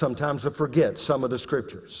convenient sometimes to forget some of the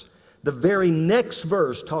scriptures? The very next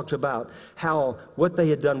verse talks about how what they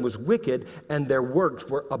had done was wicked and their works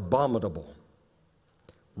were abominable.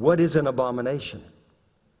 What is an abomination?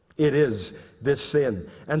 It is this sin.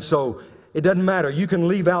 And so it doesn't matter. You can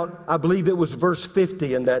leave out, I believe it was verse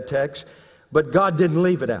 50 in that text, but God didn't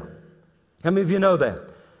leave it out. How many of you know that?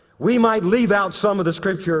 We might leave out some of the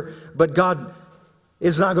scripture, but God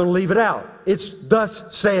is not going to leave it out. It's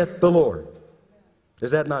thus saith the Lord.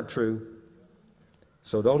 Is that not true?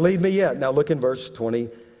 So don't leave me yet. Now look in verse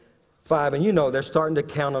 25, and you know they're starting to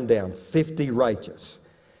count them down, 50 righteous.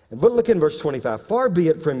 But look in verse 25. Far be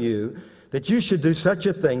it from you that you should do such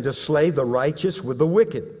a thing to slay the righteous with the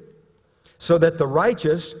wicked, so that the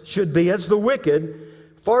righteous should be as the wicked.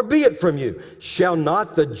 Far be it from you. Shall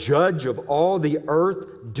not the judge of all the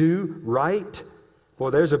earth do right?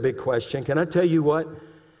 Well, there's a big question. Can I tell you what?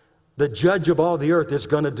 The judge of all the earth is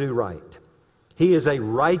going to do right. He is a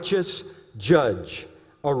righteous judge,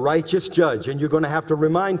 and you're going to have to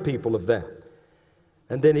remind people of that.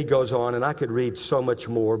 And then he goes on, and I could read so much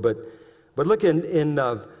more, but look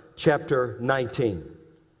in chapter 19.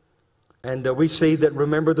 And we see that,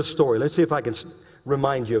 remember the story. Let's see if I can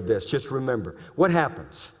remind you of this. Just remember. What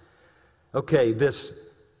happens? Okay, this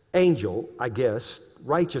angel, I guess,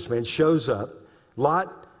 righteous man, shows up.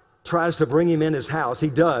 Lot tries to bring him in his house. He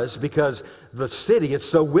does, because the city is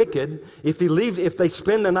so wicked. If they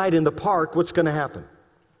spend the night in the park, what's going to happen?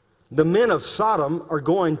 The men of Sodom are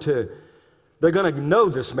going to know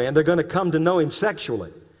this man. They're going to come to know him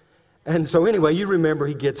sexually. And so anyway, you remember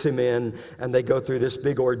he gets him in, and they go through this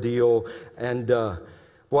big ordeal. And I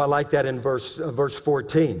like that in verse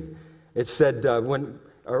 14. It said,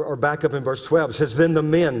 or back up in verse 12, it says, then the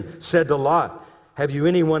men said to Lot, have you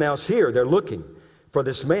anyone else here? They're looking for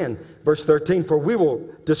this man. Verse 13, for we will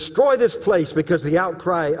destroy this place because the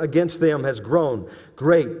outcry against them has grown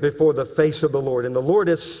great before the face of the Lord. And the Lord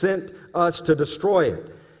has sent us to destroy it.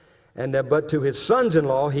 But to his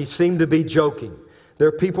sons-in-law, he seemed to be joking. There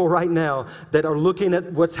are people right now that are looking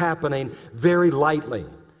at what's happening very lightly.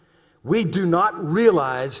 We do not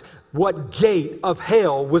realize what gate of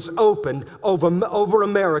hell was opened over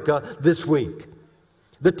America this week.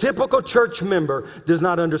 The typical church member does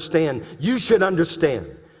not understand. You should understand.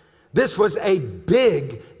 This was a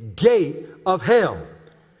big gate of hell.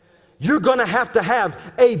 You're going to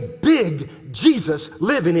have a big Jesus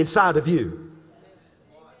living inside of you.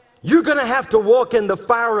 You're going to have to walk in the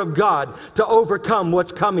fire of God to overcome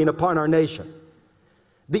what's coming upon our nation.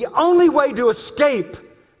 The only way to escape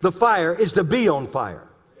the fire is to be on fire.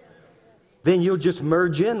 Then you'll just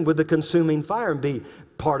merge in with the consuming fire and be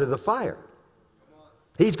part of the fire.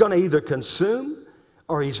 He's going to either consume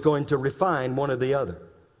or he's going to refine, one or the other.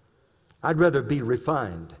 I'd rather be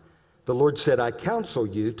refined. The Lord said, I counsel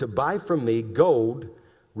you to buy from me gold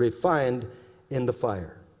refined in the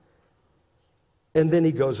fire. And then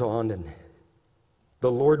he goes on, and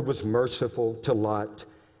the Lord was merciful to Lot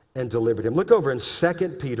and delivered him. Look over in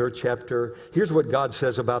 2 Peter chapter, here's what God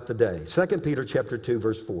says about the day. 2 Peter chapter 2,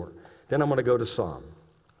 verse 4. Then I'm going to go to Psalm.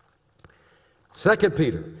 2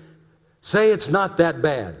 Peter Say it's not that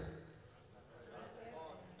bad.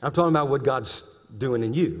 I'm talking about what God's doing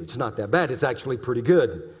in you. It's not that bad. It's actually pretty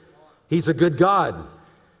good. He's a good God.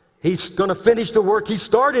 He's going to finish the work He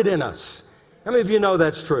started in us. How many of you know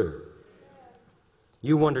that's true?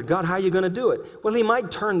 You wondered, God, how are you going to do it? Well, He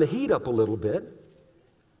might turn the heat up a little bit.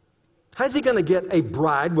 How's He going to get a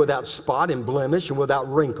bride without spot and blemish and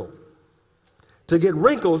without wrinkle? To get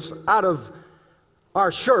wrinkles out of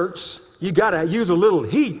our shirts, you got to use a little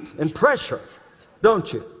heat and pressure,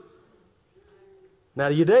 don't you? Now,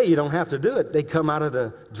 today, you don't have to do it. They come out of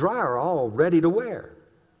the dryer all ready to wear.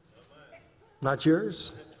 Not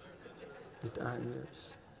yours? Not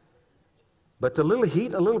yours. But the little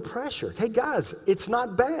heat, a little pressure. Hey, guys, it's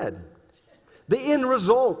not bad. The end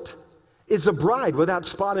result is a bride without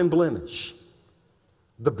spot and blemish.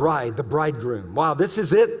 The bride, the bridegroom. Wow, this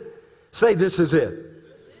is it? Say, this is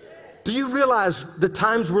it. Do you realize the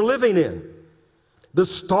times we're living in? The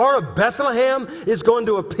Star of Bethlehem is going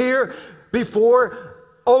to appear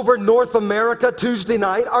over North America Tuesday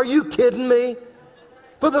night. Are you kidding me?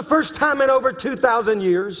 For the first time in over 2,000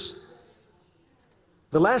 years.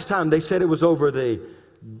 The last time they said it was over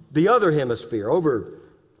the other hemisphere,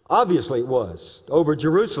 obviously it was, over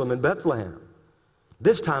Jerusalem and Bethlehem.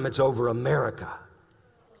 This time it's over America.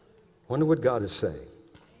 Wonder what God is saying.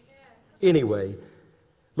 Anyway,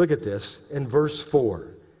 look at this in verse 4.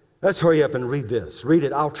 Let's hurry up and read this. Read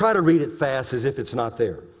it. I'll try to read it fast as if it's not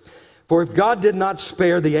there. For if God did not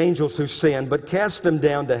spare the angels who sinned, but cast them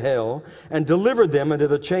down to hell and delivered them into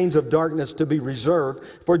the chains of darkness to be reserved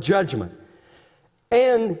for judgment,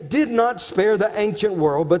 and did not spare the ancient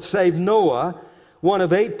world, but saved Noah, one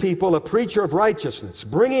of 8 people, a preacher of righteousness,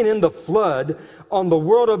 bringing in the flood on the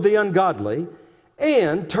world of the ungodly,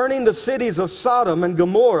 and turning the cities of Sodom and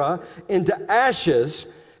Gomorrah into ashes,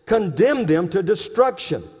 condemned them to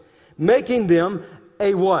destruction, making them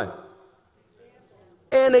a what?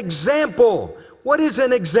 An example. What is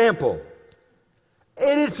an example?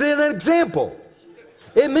 It's an example.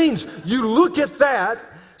 It means you look at that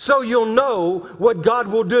so you'll know what God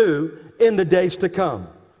will do in the days to come.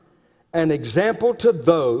 An example to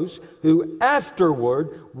those who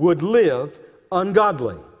afterward would live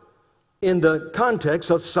ungodly. In the context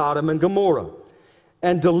of Sodom and Gomorrah.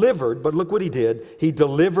 And delivered, but look what he did. He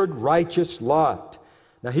delivered righteous Lot.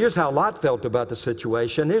 Now here's how Lot felt about the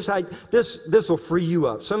situation. Here's how this will free you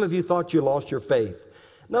up. Some of you thought you lost your faith.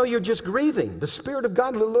 No, you're just grieving. The Spirit of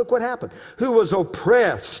God, look what happened. Who was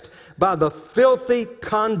oppressed by the filthy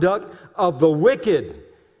conduct of the wicked.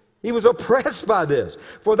 He was oppressed by this.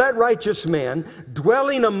 For that righteous man,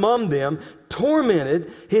 dwelling among them,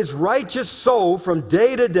 tormented his righteous soul from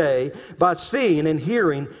day to day by seeing and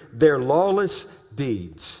hearing their lawless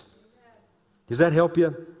deeds. Does that help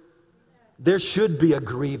you? There should be a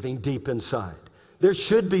grieving deep inside. There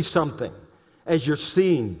should be something as you're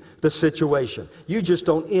seeing the situation. You just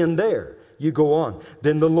don't end there. You go on.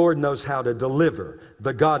 Then the Lord knows how to deliver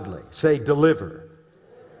the godly. Say, deliver.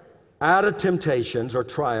 Out of temptations or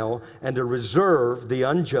trial, and to reserve the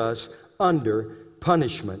unjust under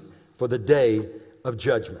punishment for the day of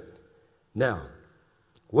judgment. Now,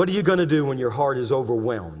 what are you going to do when your heart is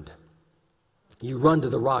overwhelmed? You run to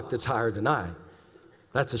the rock that's higher than I.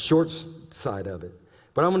 That's the short side of it.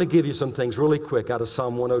 But I'm going to give you some things really quick out of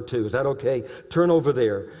Psalm 102. Is that okay? Turn over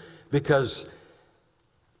there, because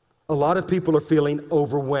a lot of people are feeling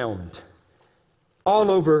overwhelmed all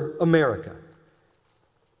over America.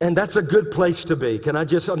 And that's a good place to be. Can I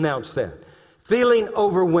just announce that? Feeling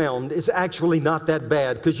overwhelmed is actually not that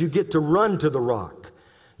bad, because you get to run to the rock.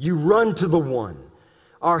 You run to the one.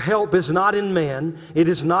 Our help is not in man. It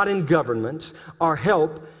is not in governments. Our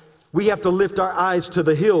help, we have to lift our eyes to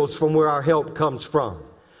the hills from where our help comes from.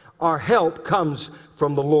 Our help comes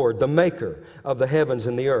from the Lord, the maker of the heavens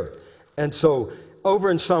and the earth. And so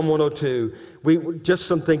over in Psalm 102, just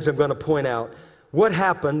some things I'm going to point out. What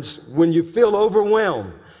happens when you feel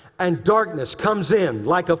overwhelmed and darkness comes in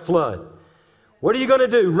like a flood? What are you going to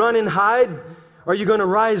do? Run and hide? Or are you going to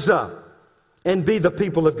rise up and be the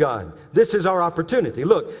people of God? This is our opportunity.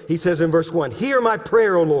 Look, he says in verse 1, hear my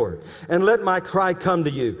prayer, O Lord, and let my cry come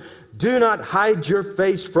to you. Do not hide your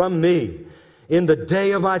face from me in the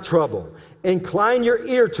day of my trouble. Incline your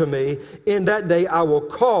ear to me. In that day I will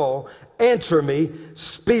call. Answer me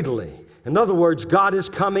speedily. In other words, God is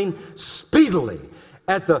coming speedily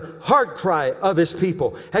at the heart cry of his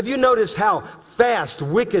people. Have you noticed how fast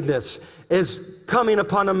wickedness is coming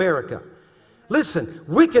upon America? Listen,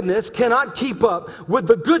 wickedness cannot keep up with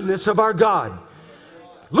the goodness of our God.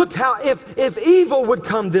 Look how, if evil would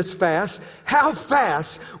come this fast, how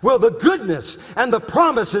fast will the goodness and the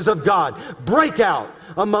promises of God break out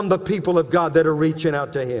among the people of God that are reaching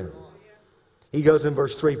out to him? He goes in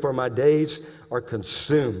verse 3, for my days are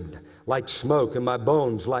consumed like smoke, and my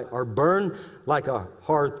bones are burned like a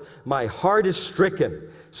hearth. My heart is stricken,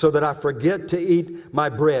 so that I forget to eat my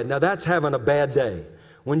bread. Now that's having a bad day.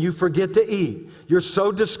 When you forget to eat, you're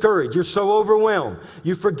so discouraged, you're so overwhelmed,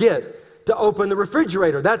 you forget to open the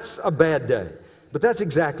refrigerator. That's a bad day. But that's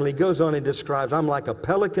exactly, he goes on and describes, I'm like a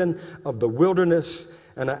pelican of the wilderness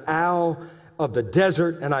and an owl of the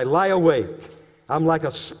desert, and I lie awake. I'm like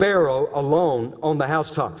a sparrow alone on the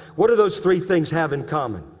housetop. What do those three things have in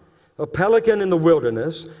common? A pelican in the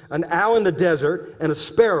wilderness, an owl in the desert, and a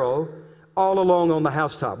sparrow all alone on the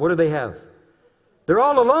housetop. What do they have? They're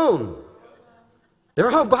all alone.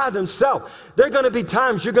 They're all by themselves. There are going to be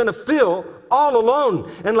times you're going to feel all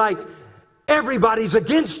alone and like everybody's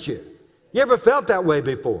against you. You ever felt that way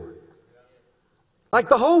before? Like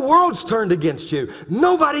the whole world's turned against you.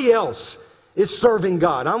 Nobody else is serving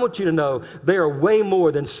God. I want you to know there are way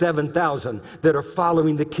more than 7,000 that are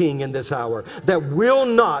following the King in this hour that will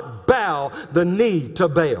not bow the knee to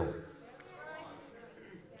Baal.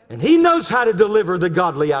 And he knows how to deliver the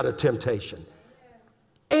godly out of temptation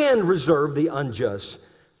and reserve the unjust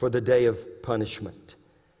for the day of punishment.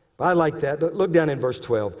 I like that. Look down in verse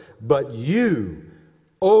 12. But you,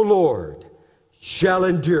 O Lord, shall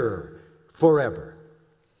endure forever.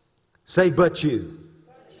 Say, but you.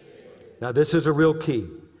 Now, this is a real key.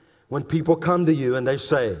 When people come to you and they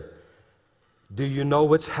say, do you know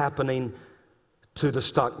what's happening to the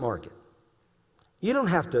stock market? You don't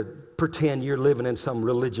have to pretend you're living in some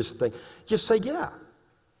religious thing. Just say, yeah,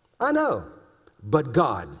 I know. But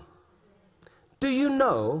God, do you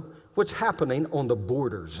know what's happening on the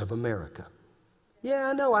borders of America? Yeah,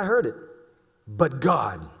 I know, I heard it. But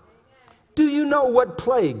God, do you know what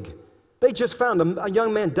plague? They just found a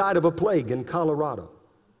young man died of a plague in Colorado.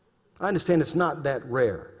 I understand it's not that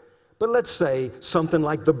rare. But let's say something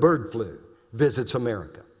like the bird flu visits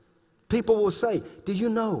America. People will say, do you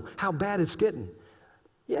know how bad it's getting?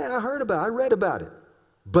 Yeah, I heard about it. I read about it.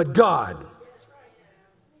 But God,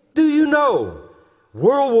 do you know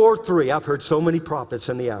World War III? I've heard so many prophets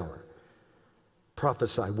in the hour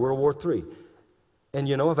prophesy World War III. And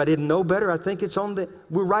you know, if I didn't know better, I think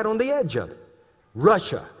we're right on the edge of it.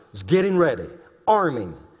 Russia is getting ready,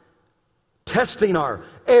 arming, testing our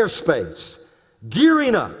airspace,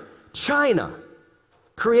 gearing up. China,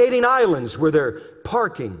 creating islands where they're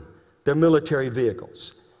parking their military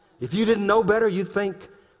vehicles. If you didn't know better, you'd think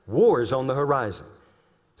war is on the horizon.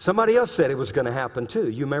 Somebody else said it was going to happen too.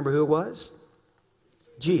 You remember who it was?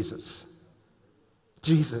 Jesus.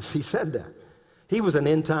 Jesus, he said that. He was an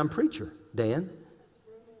end-time preacher, Dan.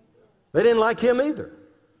 They didn't like him either.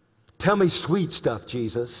 Tell me sweet stuff,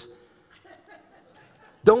 Jesus.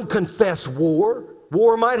 Don't confess war.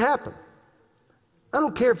 War might happen. I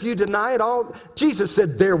don't care if you deny it all. Jesus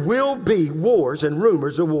said there will be wars and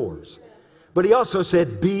rumors of wars. But he also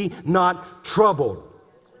said, be not troubled.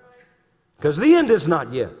 Because the end is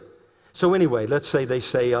not yet. So anyway, let's say they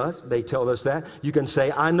tell us that. You can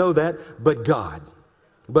say, I know that, but God.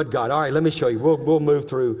 But God. All right, let me show you. We'll move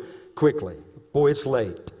through quickly. Boy, it's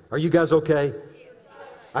late. Are you guys okay?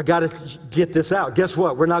 I got to get this out. Guess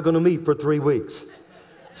what? We're not going to meet for 3 weeks.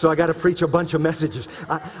 So I got to preach a bunch of messages.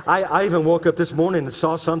 I even woke up this morning and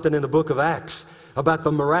saw something in the book of Acts about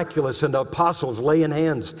the miraculous and the apostles laying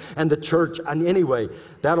hands and the church. And anyway,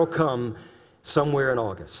 that'll come somewhere in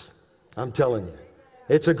August. I'm telling you.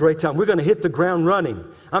 It's a great time. We're going to hit the ground running.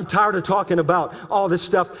 I'm tired of talking about all this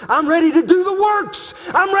stuff. I'm ready to do the works.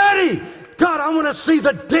 I'm ready. God, I want to see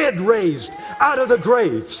the dead raised out of the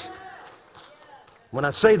graves. When I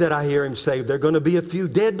say that, I hear him say, there are going to be a few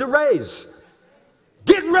dead to raise.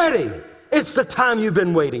 Get ready. It's the time you've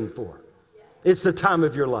been waiting for. It's the time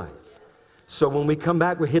of your life. So when we come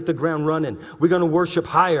back, we hit the ground running. We're going to worship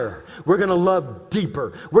higher. We're going to love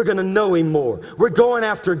deeper. We're going to know him more. We're going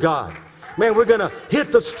after God. Man, we're going to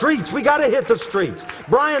hit the streets. We got to hit the streets.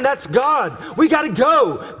 Brian, that's God. We got to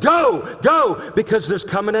go, because there's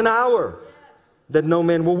coming an hour that no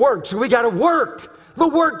man will work. So we got to work the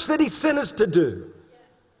works that he sent us to do.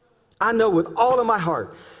 I know with all of my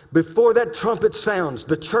heart, before that trumpet sounds,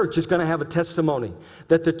 the church is going to have a testimony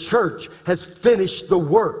that the church has finished the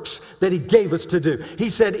works that he gave us to do. He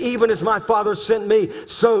said, even as my Father sent me,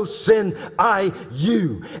 so send I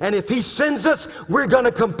you. And if he sends us, we're going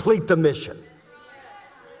to complete the mission.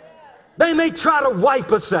 They may try to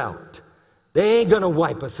wipe us out. They ain't going to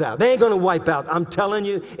wipe us out. They ain't going to wipe out. I'm telling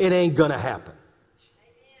you, it ain't going to happen.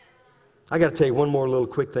 I got to tell you one more little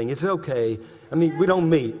quick thing. It's okay. I mean, we don't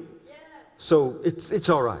meet. So it's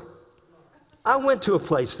all right. I went to a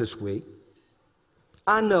place this week.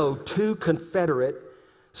 I know 2 Confederate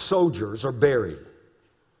soldiers are buried.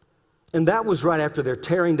 And that was right after they're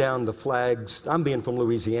tearing down the flags. I'm being from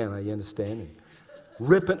Louisiana, you understand? And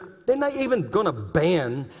ripping. They're not even going to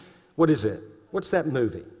ban, what is it? What's that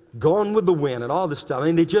movie? Gone with the Wind and all this stuff. I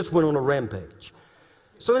mean, they just went on a rampage.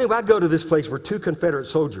 So anyway, I go to this place where 2 Confederate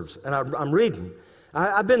soldiers, and I'm reading.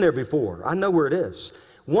 I've been there before. I know where it is.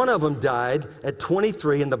 One of them died at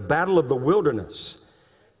 23 in the Battle of the Wilderness,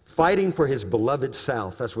 fighting for his beloved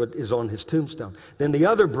South. That's what is on his tombstone. Then the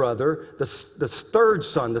other brother, the third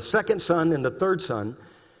son, the second son and the third son,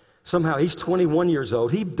 somehow he's 21 years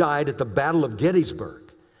old. He died at the Battle of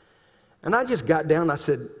Gettysburg. And I just got down. I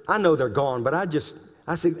said, I know they're gone, but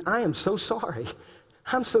I said, I am so sorry.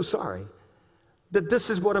 I'm so sorry that this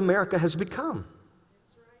is what America has become.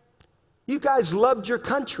 You guys loved your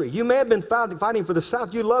country. You may have been fighting for the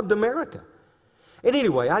South. You loved America. And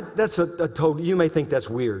anyway, that's a total, you may think that's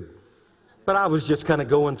weird. But I was just kind of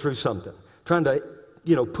going through something, trying to,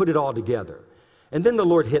 put it all together. And then the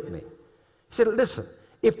Lord hit me. He said, listen,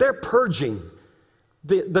 if they're purging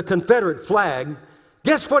the Confederate flag,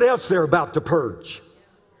 guess what else they're about to purge?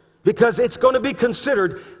 Because it's going to be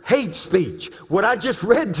considered hate speech. What I just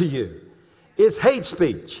read to you is hate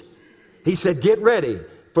speech. He said, get ready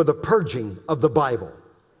for the purging of the Bible.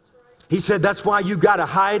 He said, that's why you got to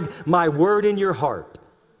hide my word in your heart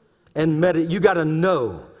and meditate. You got to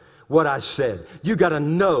know what I said. You got to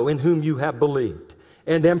know in whom you have believed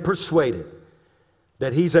and am persuaded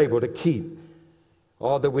that he's able to keep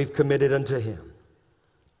all that we've committed unto him.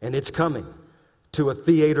 And it's coming to a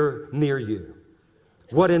theater near you.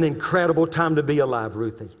 What an incredible time to be alive,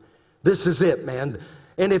 Ruthie. This is it, man.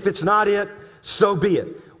 And if it's not it, so be it.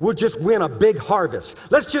 We'll just win a big harvest.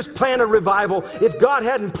 Let's just plan a revival. If God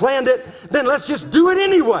hadn't planned it, then let's just do it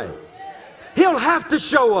anyway. He'll have to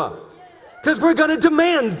show up because we're going to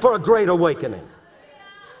demand for a great awakening.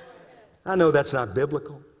 I know that's not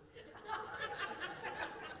biblical.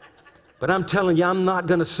 But I'm telling you, I'm not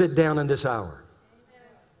going to sit down in this hour.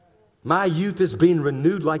 My youth is being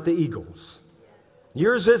renewed like the eagles.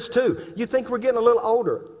 Yours is too. You think we're getting a little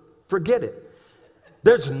older? Forget it.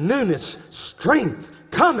 There's newness, strength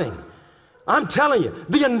coming. I'm telling you,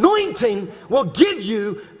 the anointing will give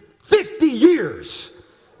you 50 years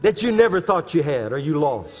that you never thought you had or you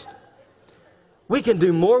lost. We can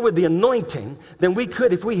do more with the anointing than we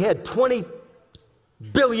could if we had $20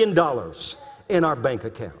 billion in our bank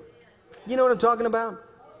account. You know what I'm talking about?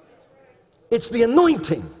 It's the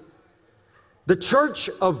anointing. The church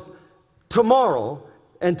of tomorrow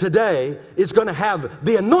and today is going to have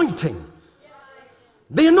the anointing.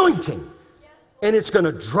 The anointing. And it's going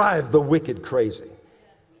to drive the wicked crazy.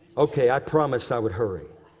 Okay, I promised I would hurry.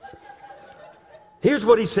 Here's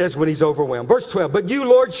what he says when he's overwhelmed. Verse 12, but you,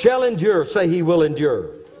 Lord, shall endure. Say he will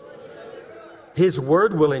endure. His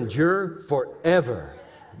word will endure forever.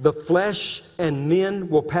 The flesh and men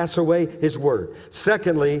will pass away, his word.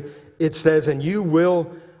 Secondly, it says, and you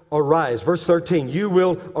will arise. Verse 13, you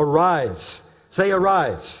will arise. Say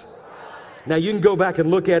arise. Now you can go back and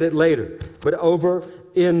look at it later. But over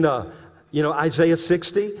in Isaiah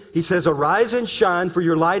 60, he says, arise and shine, for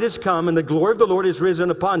your light is come, and the glory of the Lord is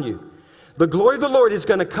risen upon you. The glory of the Lord is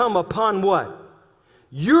going to come upon what?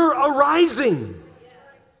 You're arising.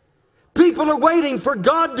 People are waiting for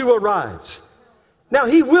God to arise. Now,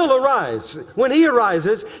 he will arise. When he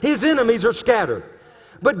arises, his enemies are scattered.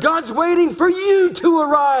 But God's waiting for you to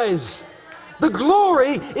arise. The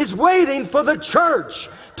glory is waiting for the church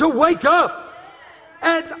to wake up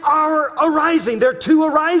at our arising. There are two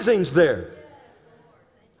arisings there.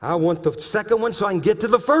 I want the second one so I can get to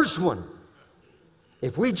the first one.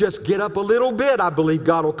 If we just get up a little bit, I believe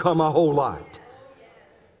God will come a whole lot.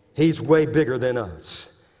 He's way bigger than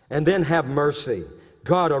us. And then have mercy.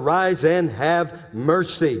 God, arise and have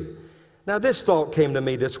mercy. Now, this thought came to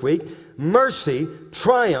me this week. Mercy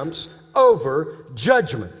triumphs over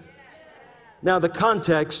judgment. Now, the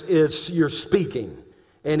context is you're speaking.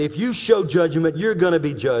 And if you show judgment, you're going to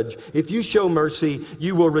be judged. If you show mercy,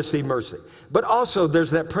 you will receive mercy. But also,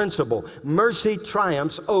 there's that principle. Mercy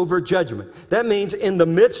triumphs over judgment. That means in the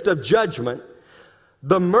midst of judgment,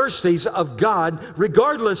 the mercies of God,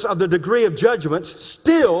 regardless of the degree of judgment,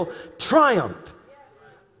 still triumph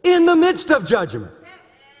in the midst of judgment.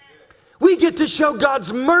 We get to show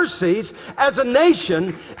God's mercies as a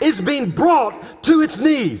nation is being brought to its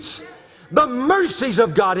knees. The mercies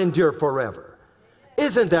of God endure forever.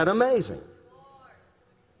 Isn't that amazing?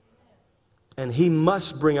 And he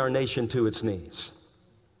must bring our nation to its knees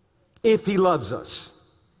if he loves us.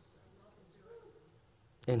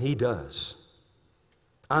 And he does.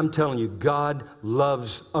 I'm telling you, God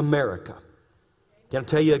loves America. Can I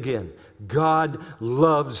tell you again? God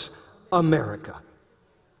loves America.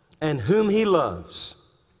 And whom he loves,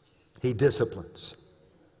 He disciplines.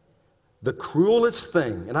 The cruelest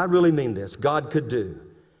thing, and I really mean this, God could do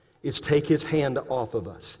is take His hand off of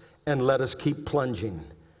us and let us keep plunging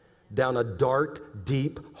down a dark,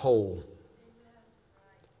 deep hole.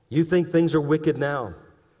 You think things are wicked now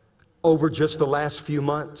over just the last few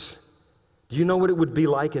months. Do you know what it would be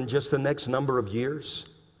like in just the next number of years?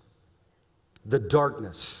 The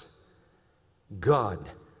darkness. God,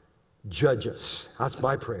 judge us. That's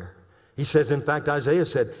my prayer. He says, in fact, Isaiah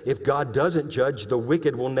said, if God doesn't judge, the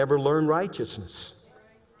wicked will never learn righteousness.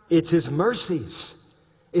 It's His mercies.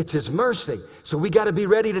 It's His mercy. So we got to be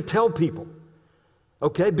ready to tell people.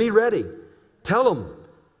 Okay, be ready. Tell them,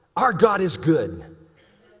 our God is good.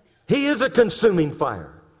 He is a consuming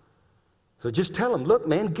fire. So just tell them, look,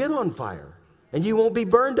 man, get on fire, and you won't be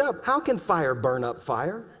burned up. How can fire burn up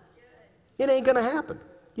fire? It ain't going to happen.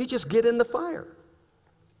 You just get in the fire.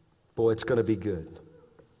 Boy, it's going to be good.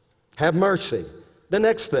 Have mercy. The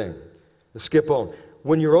next thing, let's skip on.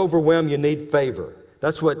 When you're overwhelmed, you need favor.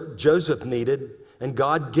 That's what Joseph needed, and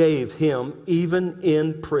God gave him, even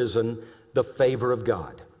in prison, the favor of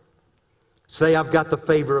God. Say, I've got the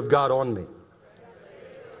favor of God on me.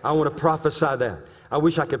 I want to prophesy that. I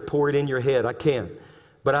wish I could pour it in your head. I can't.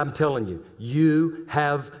 But I'm telling you, you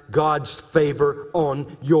have God's favor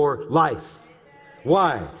on your life.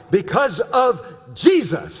 Why? Because of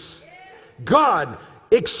Jesus. God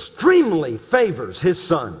extremely favors His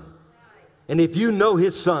Son. And if you know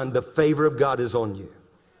His Son, the favor of God is on you.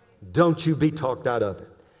 Don't you be talked out of it.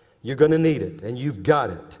 You're going to need it, and you've got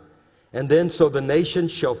it. And then, so the nation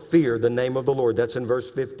shall fear the name of the Lord. That's in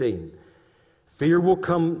verse 15. Fear will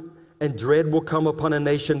come and dread will come upon a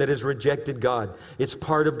nation that has rejected God. It's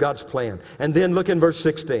part of God's plan. And then look in verse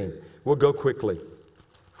 16. We'll go quickly.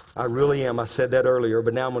 I really am. I said that earlier,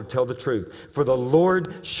 but now I'm going to tell the truth. For the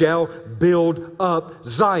Lord shall build up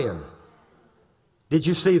Zion. Did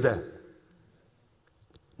you see that?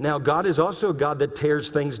 Now, God is also a God that tears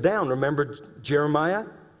things down. Remember Jeremiah?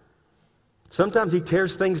 Sometimes He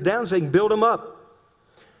tears things down so He can build them up.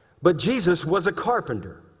 But Jesus was a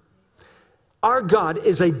carpenter. Our God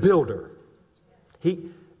is a builder.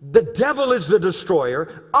 The devil is the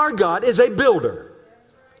destroyer. Our God is a builder.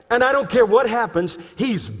 And I don't care what happens,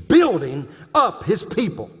 He's building up His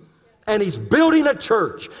people. And He's building a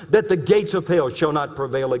church that the gates of hell shall not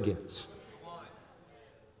prevail against.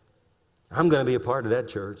 I'm going to be a part of that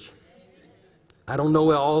church. I don't know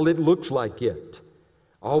what all it looks like yet.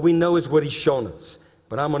 All we know is what He's shown us.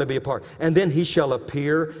 But I'm going to be a part. And then He shall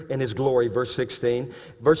appear in His glory, verse 16.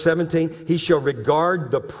 Verse 17, He shall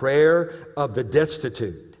regard the prayer of the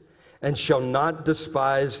destitute and shall not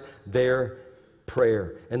despise their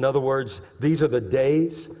prayer. In other words, these are the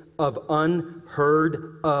days of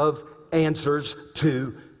unheard of answers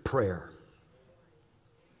to prayer.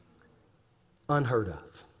 Unheard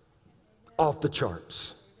of. Off the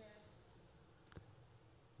charts.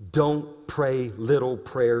 Don't pray little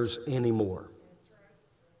prayers anymore.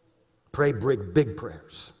 Pray big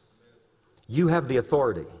prayers. You have the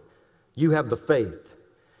authority. You have the faith.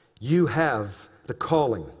 You have the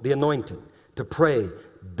calling, the anointing to pray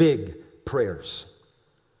big prayers.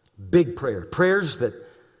 Big prayer. Prayers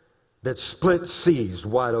that split seas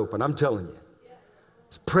wide open. I'm telling you.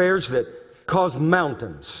 Prayers that cause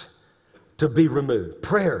mountains to be removed.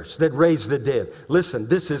 Prayers that raise the dead. Listen,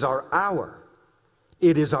 this is our hour.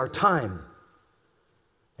 It is our time.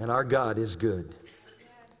 And our God is good.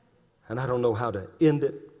 And I don't know how to end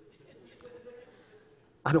it.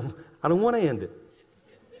 I don't want to end it.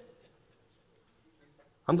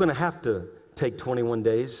 I'm going to have to take 21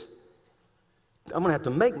 days. I'm going to have to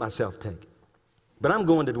make myself take it. But I'm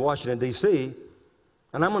going to Washington, D.C.,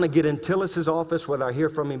 and I'm going to get in Tillis's office whether I hear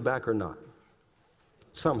from him back or not.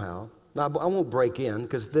 Somehow. Now, I won't break in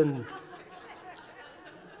because then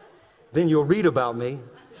you'll read about me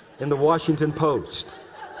in the Washington Post.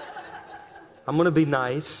 I'm going to be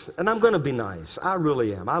nice, and I'm going to be nice. I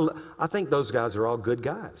really am. I think those guys are all good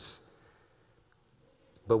guys.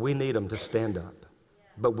 But we need them to stand up.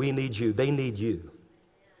 But we need you. They need you.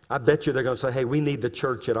 I bet you they're going to say, hey, we need the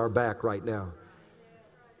church at our back right now.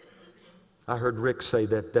 I heard Rick say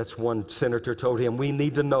that. That's one senator told him, we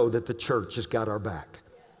need to know that the church has got our back.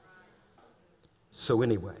 So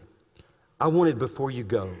anyway, I wanted before you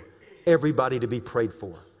go, everybody to be prayed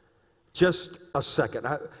for. Just a second.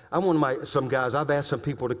 I want some guys, I've asked some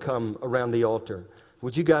people to come around the altar.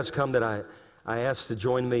 Would you guys come that I asked to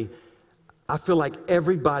join me? I feel like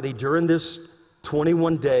everybody during this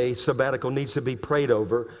 21-day sabbatical needs to be prayed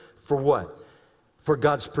over for what? For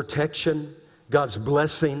God's protection, God's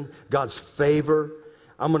blessing, God's favor.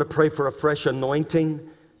 I'm going to pray for a fresh anointing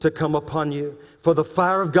to come upon you, for the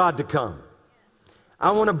fire of God to come.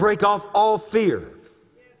 I want to break off all fear.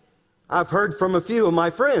 I've heard from a few of my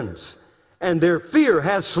friends, and their fear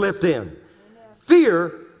has slipped in.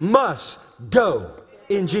 Fear must go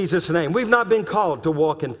in Jesus' name. We've not been called to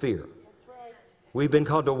walk in fear. We've been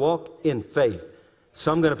called to walk in faith.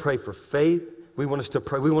 So I'm going to pray for faith. We want us to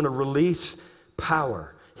pray. We want to release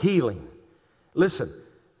power, healing. Listen,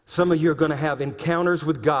 some of you are going to have encounters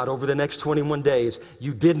with God over the next 21 days.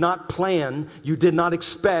 You did not plan, you did not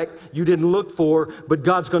expect, you didn't look for, but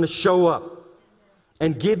God's going to show up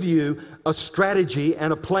and give you a strategy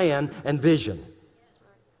and a plan and vision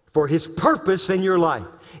for His purpose in your life.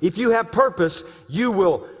 If you have purpose, you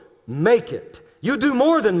will make it. You do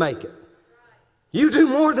more than make it. You do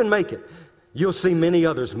more than make it. You'll see many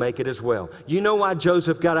others make it as well. You know why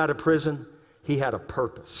Joseph got out of prison? He had a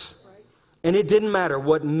purpose. And it didn't matter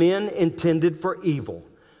what men intended for evil,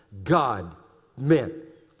 God meant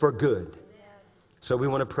for good. So we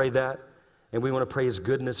want to pray that, and we want to pray His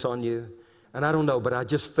goodness on you. And I don't know, but I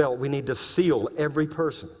just felt we need to seal every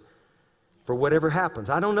person for whatever happens.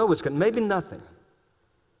 I don't know what's going to, maybe nothing.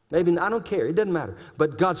 Maybe, I don't care, it doesn't matter.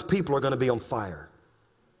 But God's people are going to be on fire.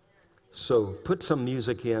 So put some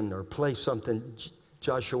music in or play something,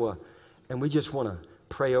 Joshua, and we just want to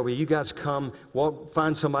pray over you. You guys come,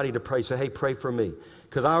 find somebody to pray. Say, hey, pray for me.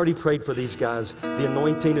 Because I already prayed for these guys. The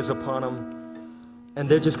anointing is upon them. And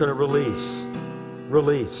they're just going to release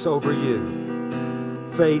over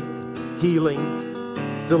you. Faith,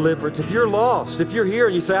 healing, deliverance. If you're lost, if you're here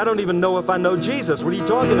and you say, I don't even know if I know Jesus, what are you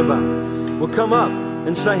talking about? Well, come up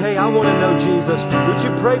and say, hey, I want to know Jesus. Would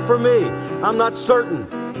you pray for me? I'm not certain.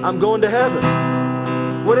 I'm going to heaven.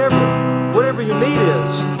 Whatever your need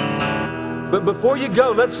is. But before you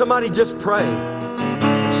go, let somebody just pray.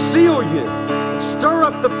 Seal you. Stir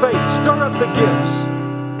up the faith. Stir up the gifts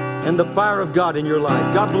and the fire of God in your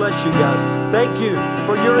life. God bless you guys. Thank you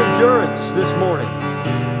for your endurance this morning.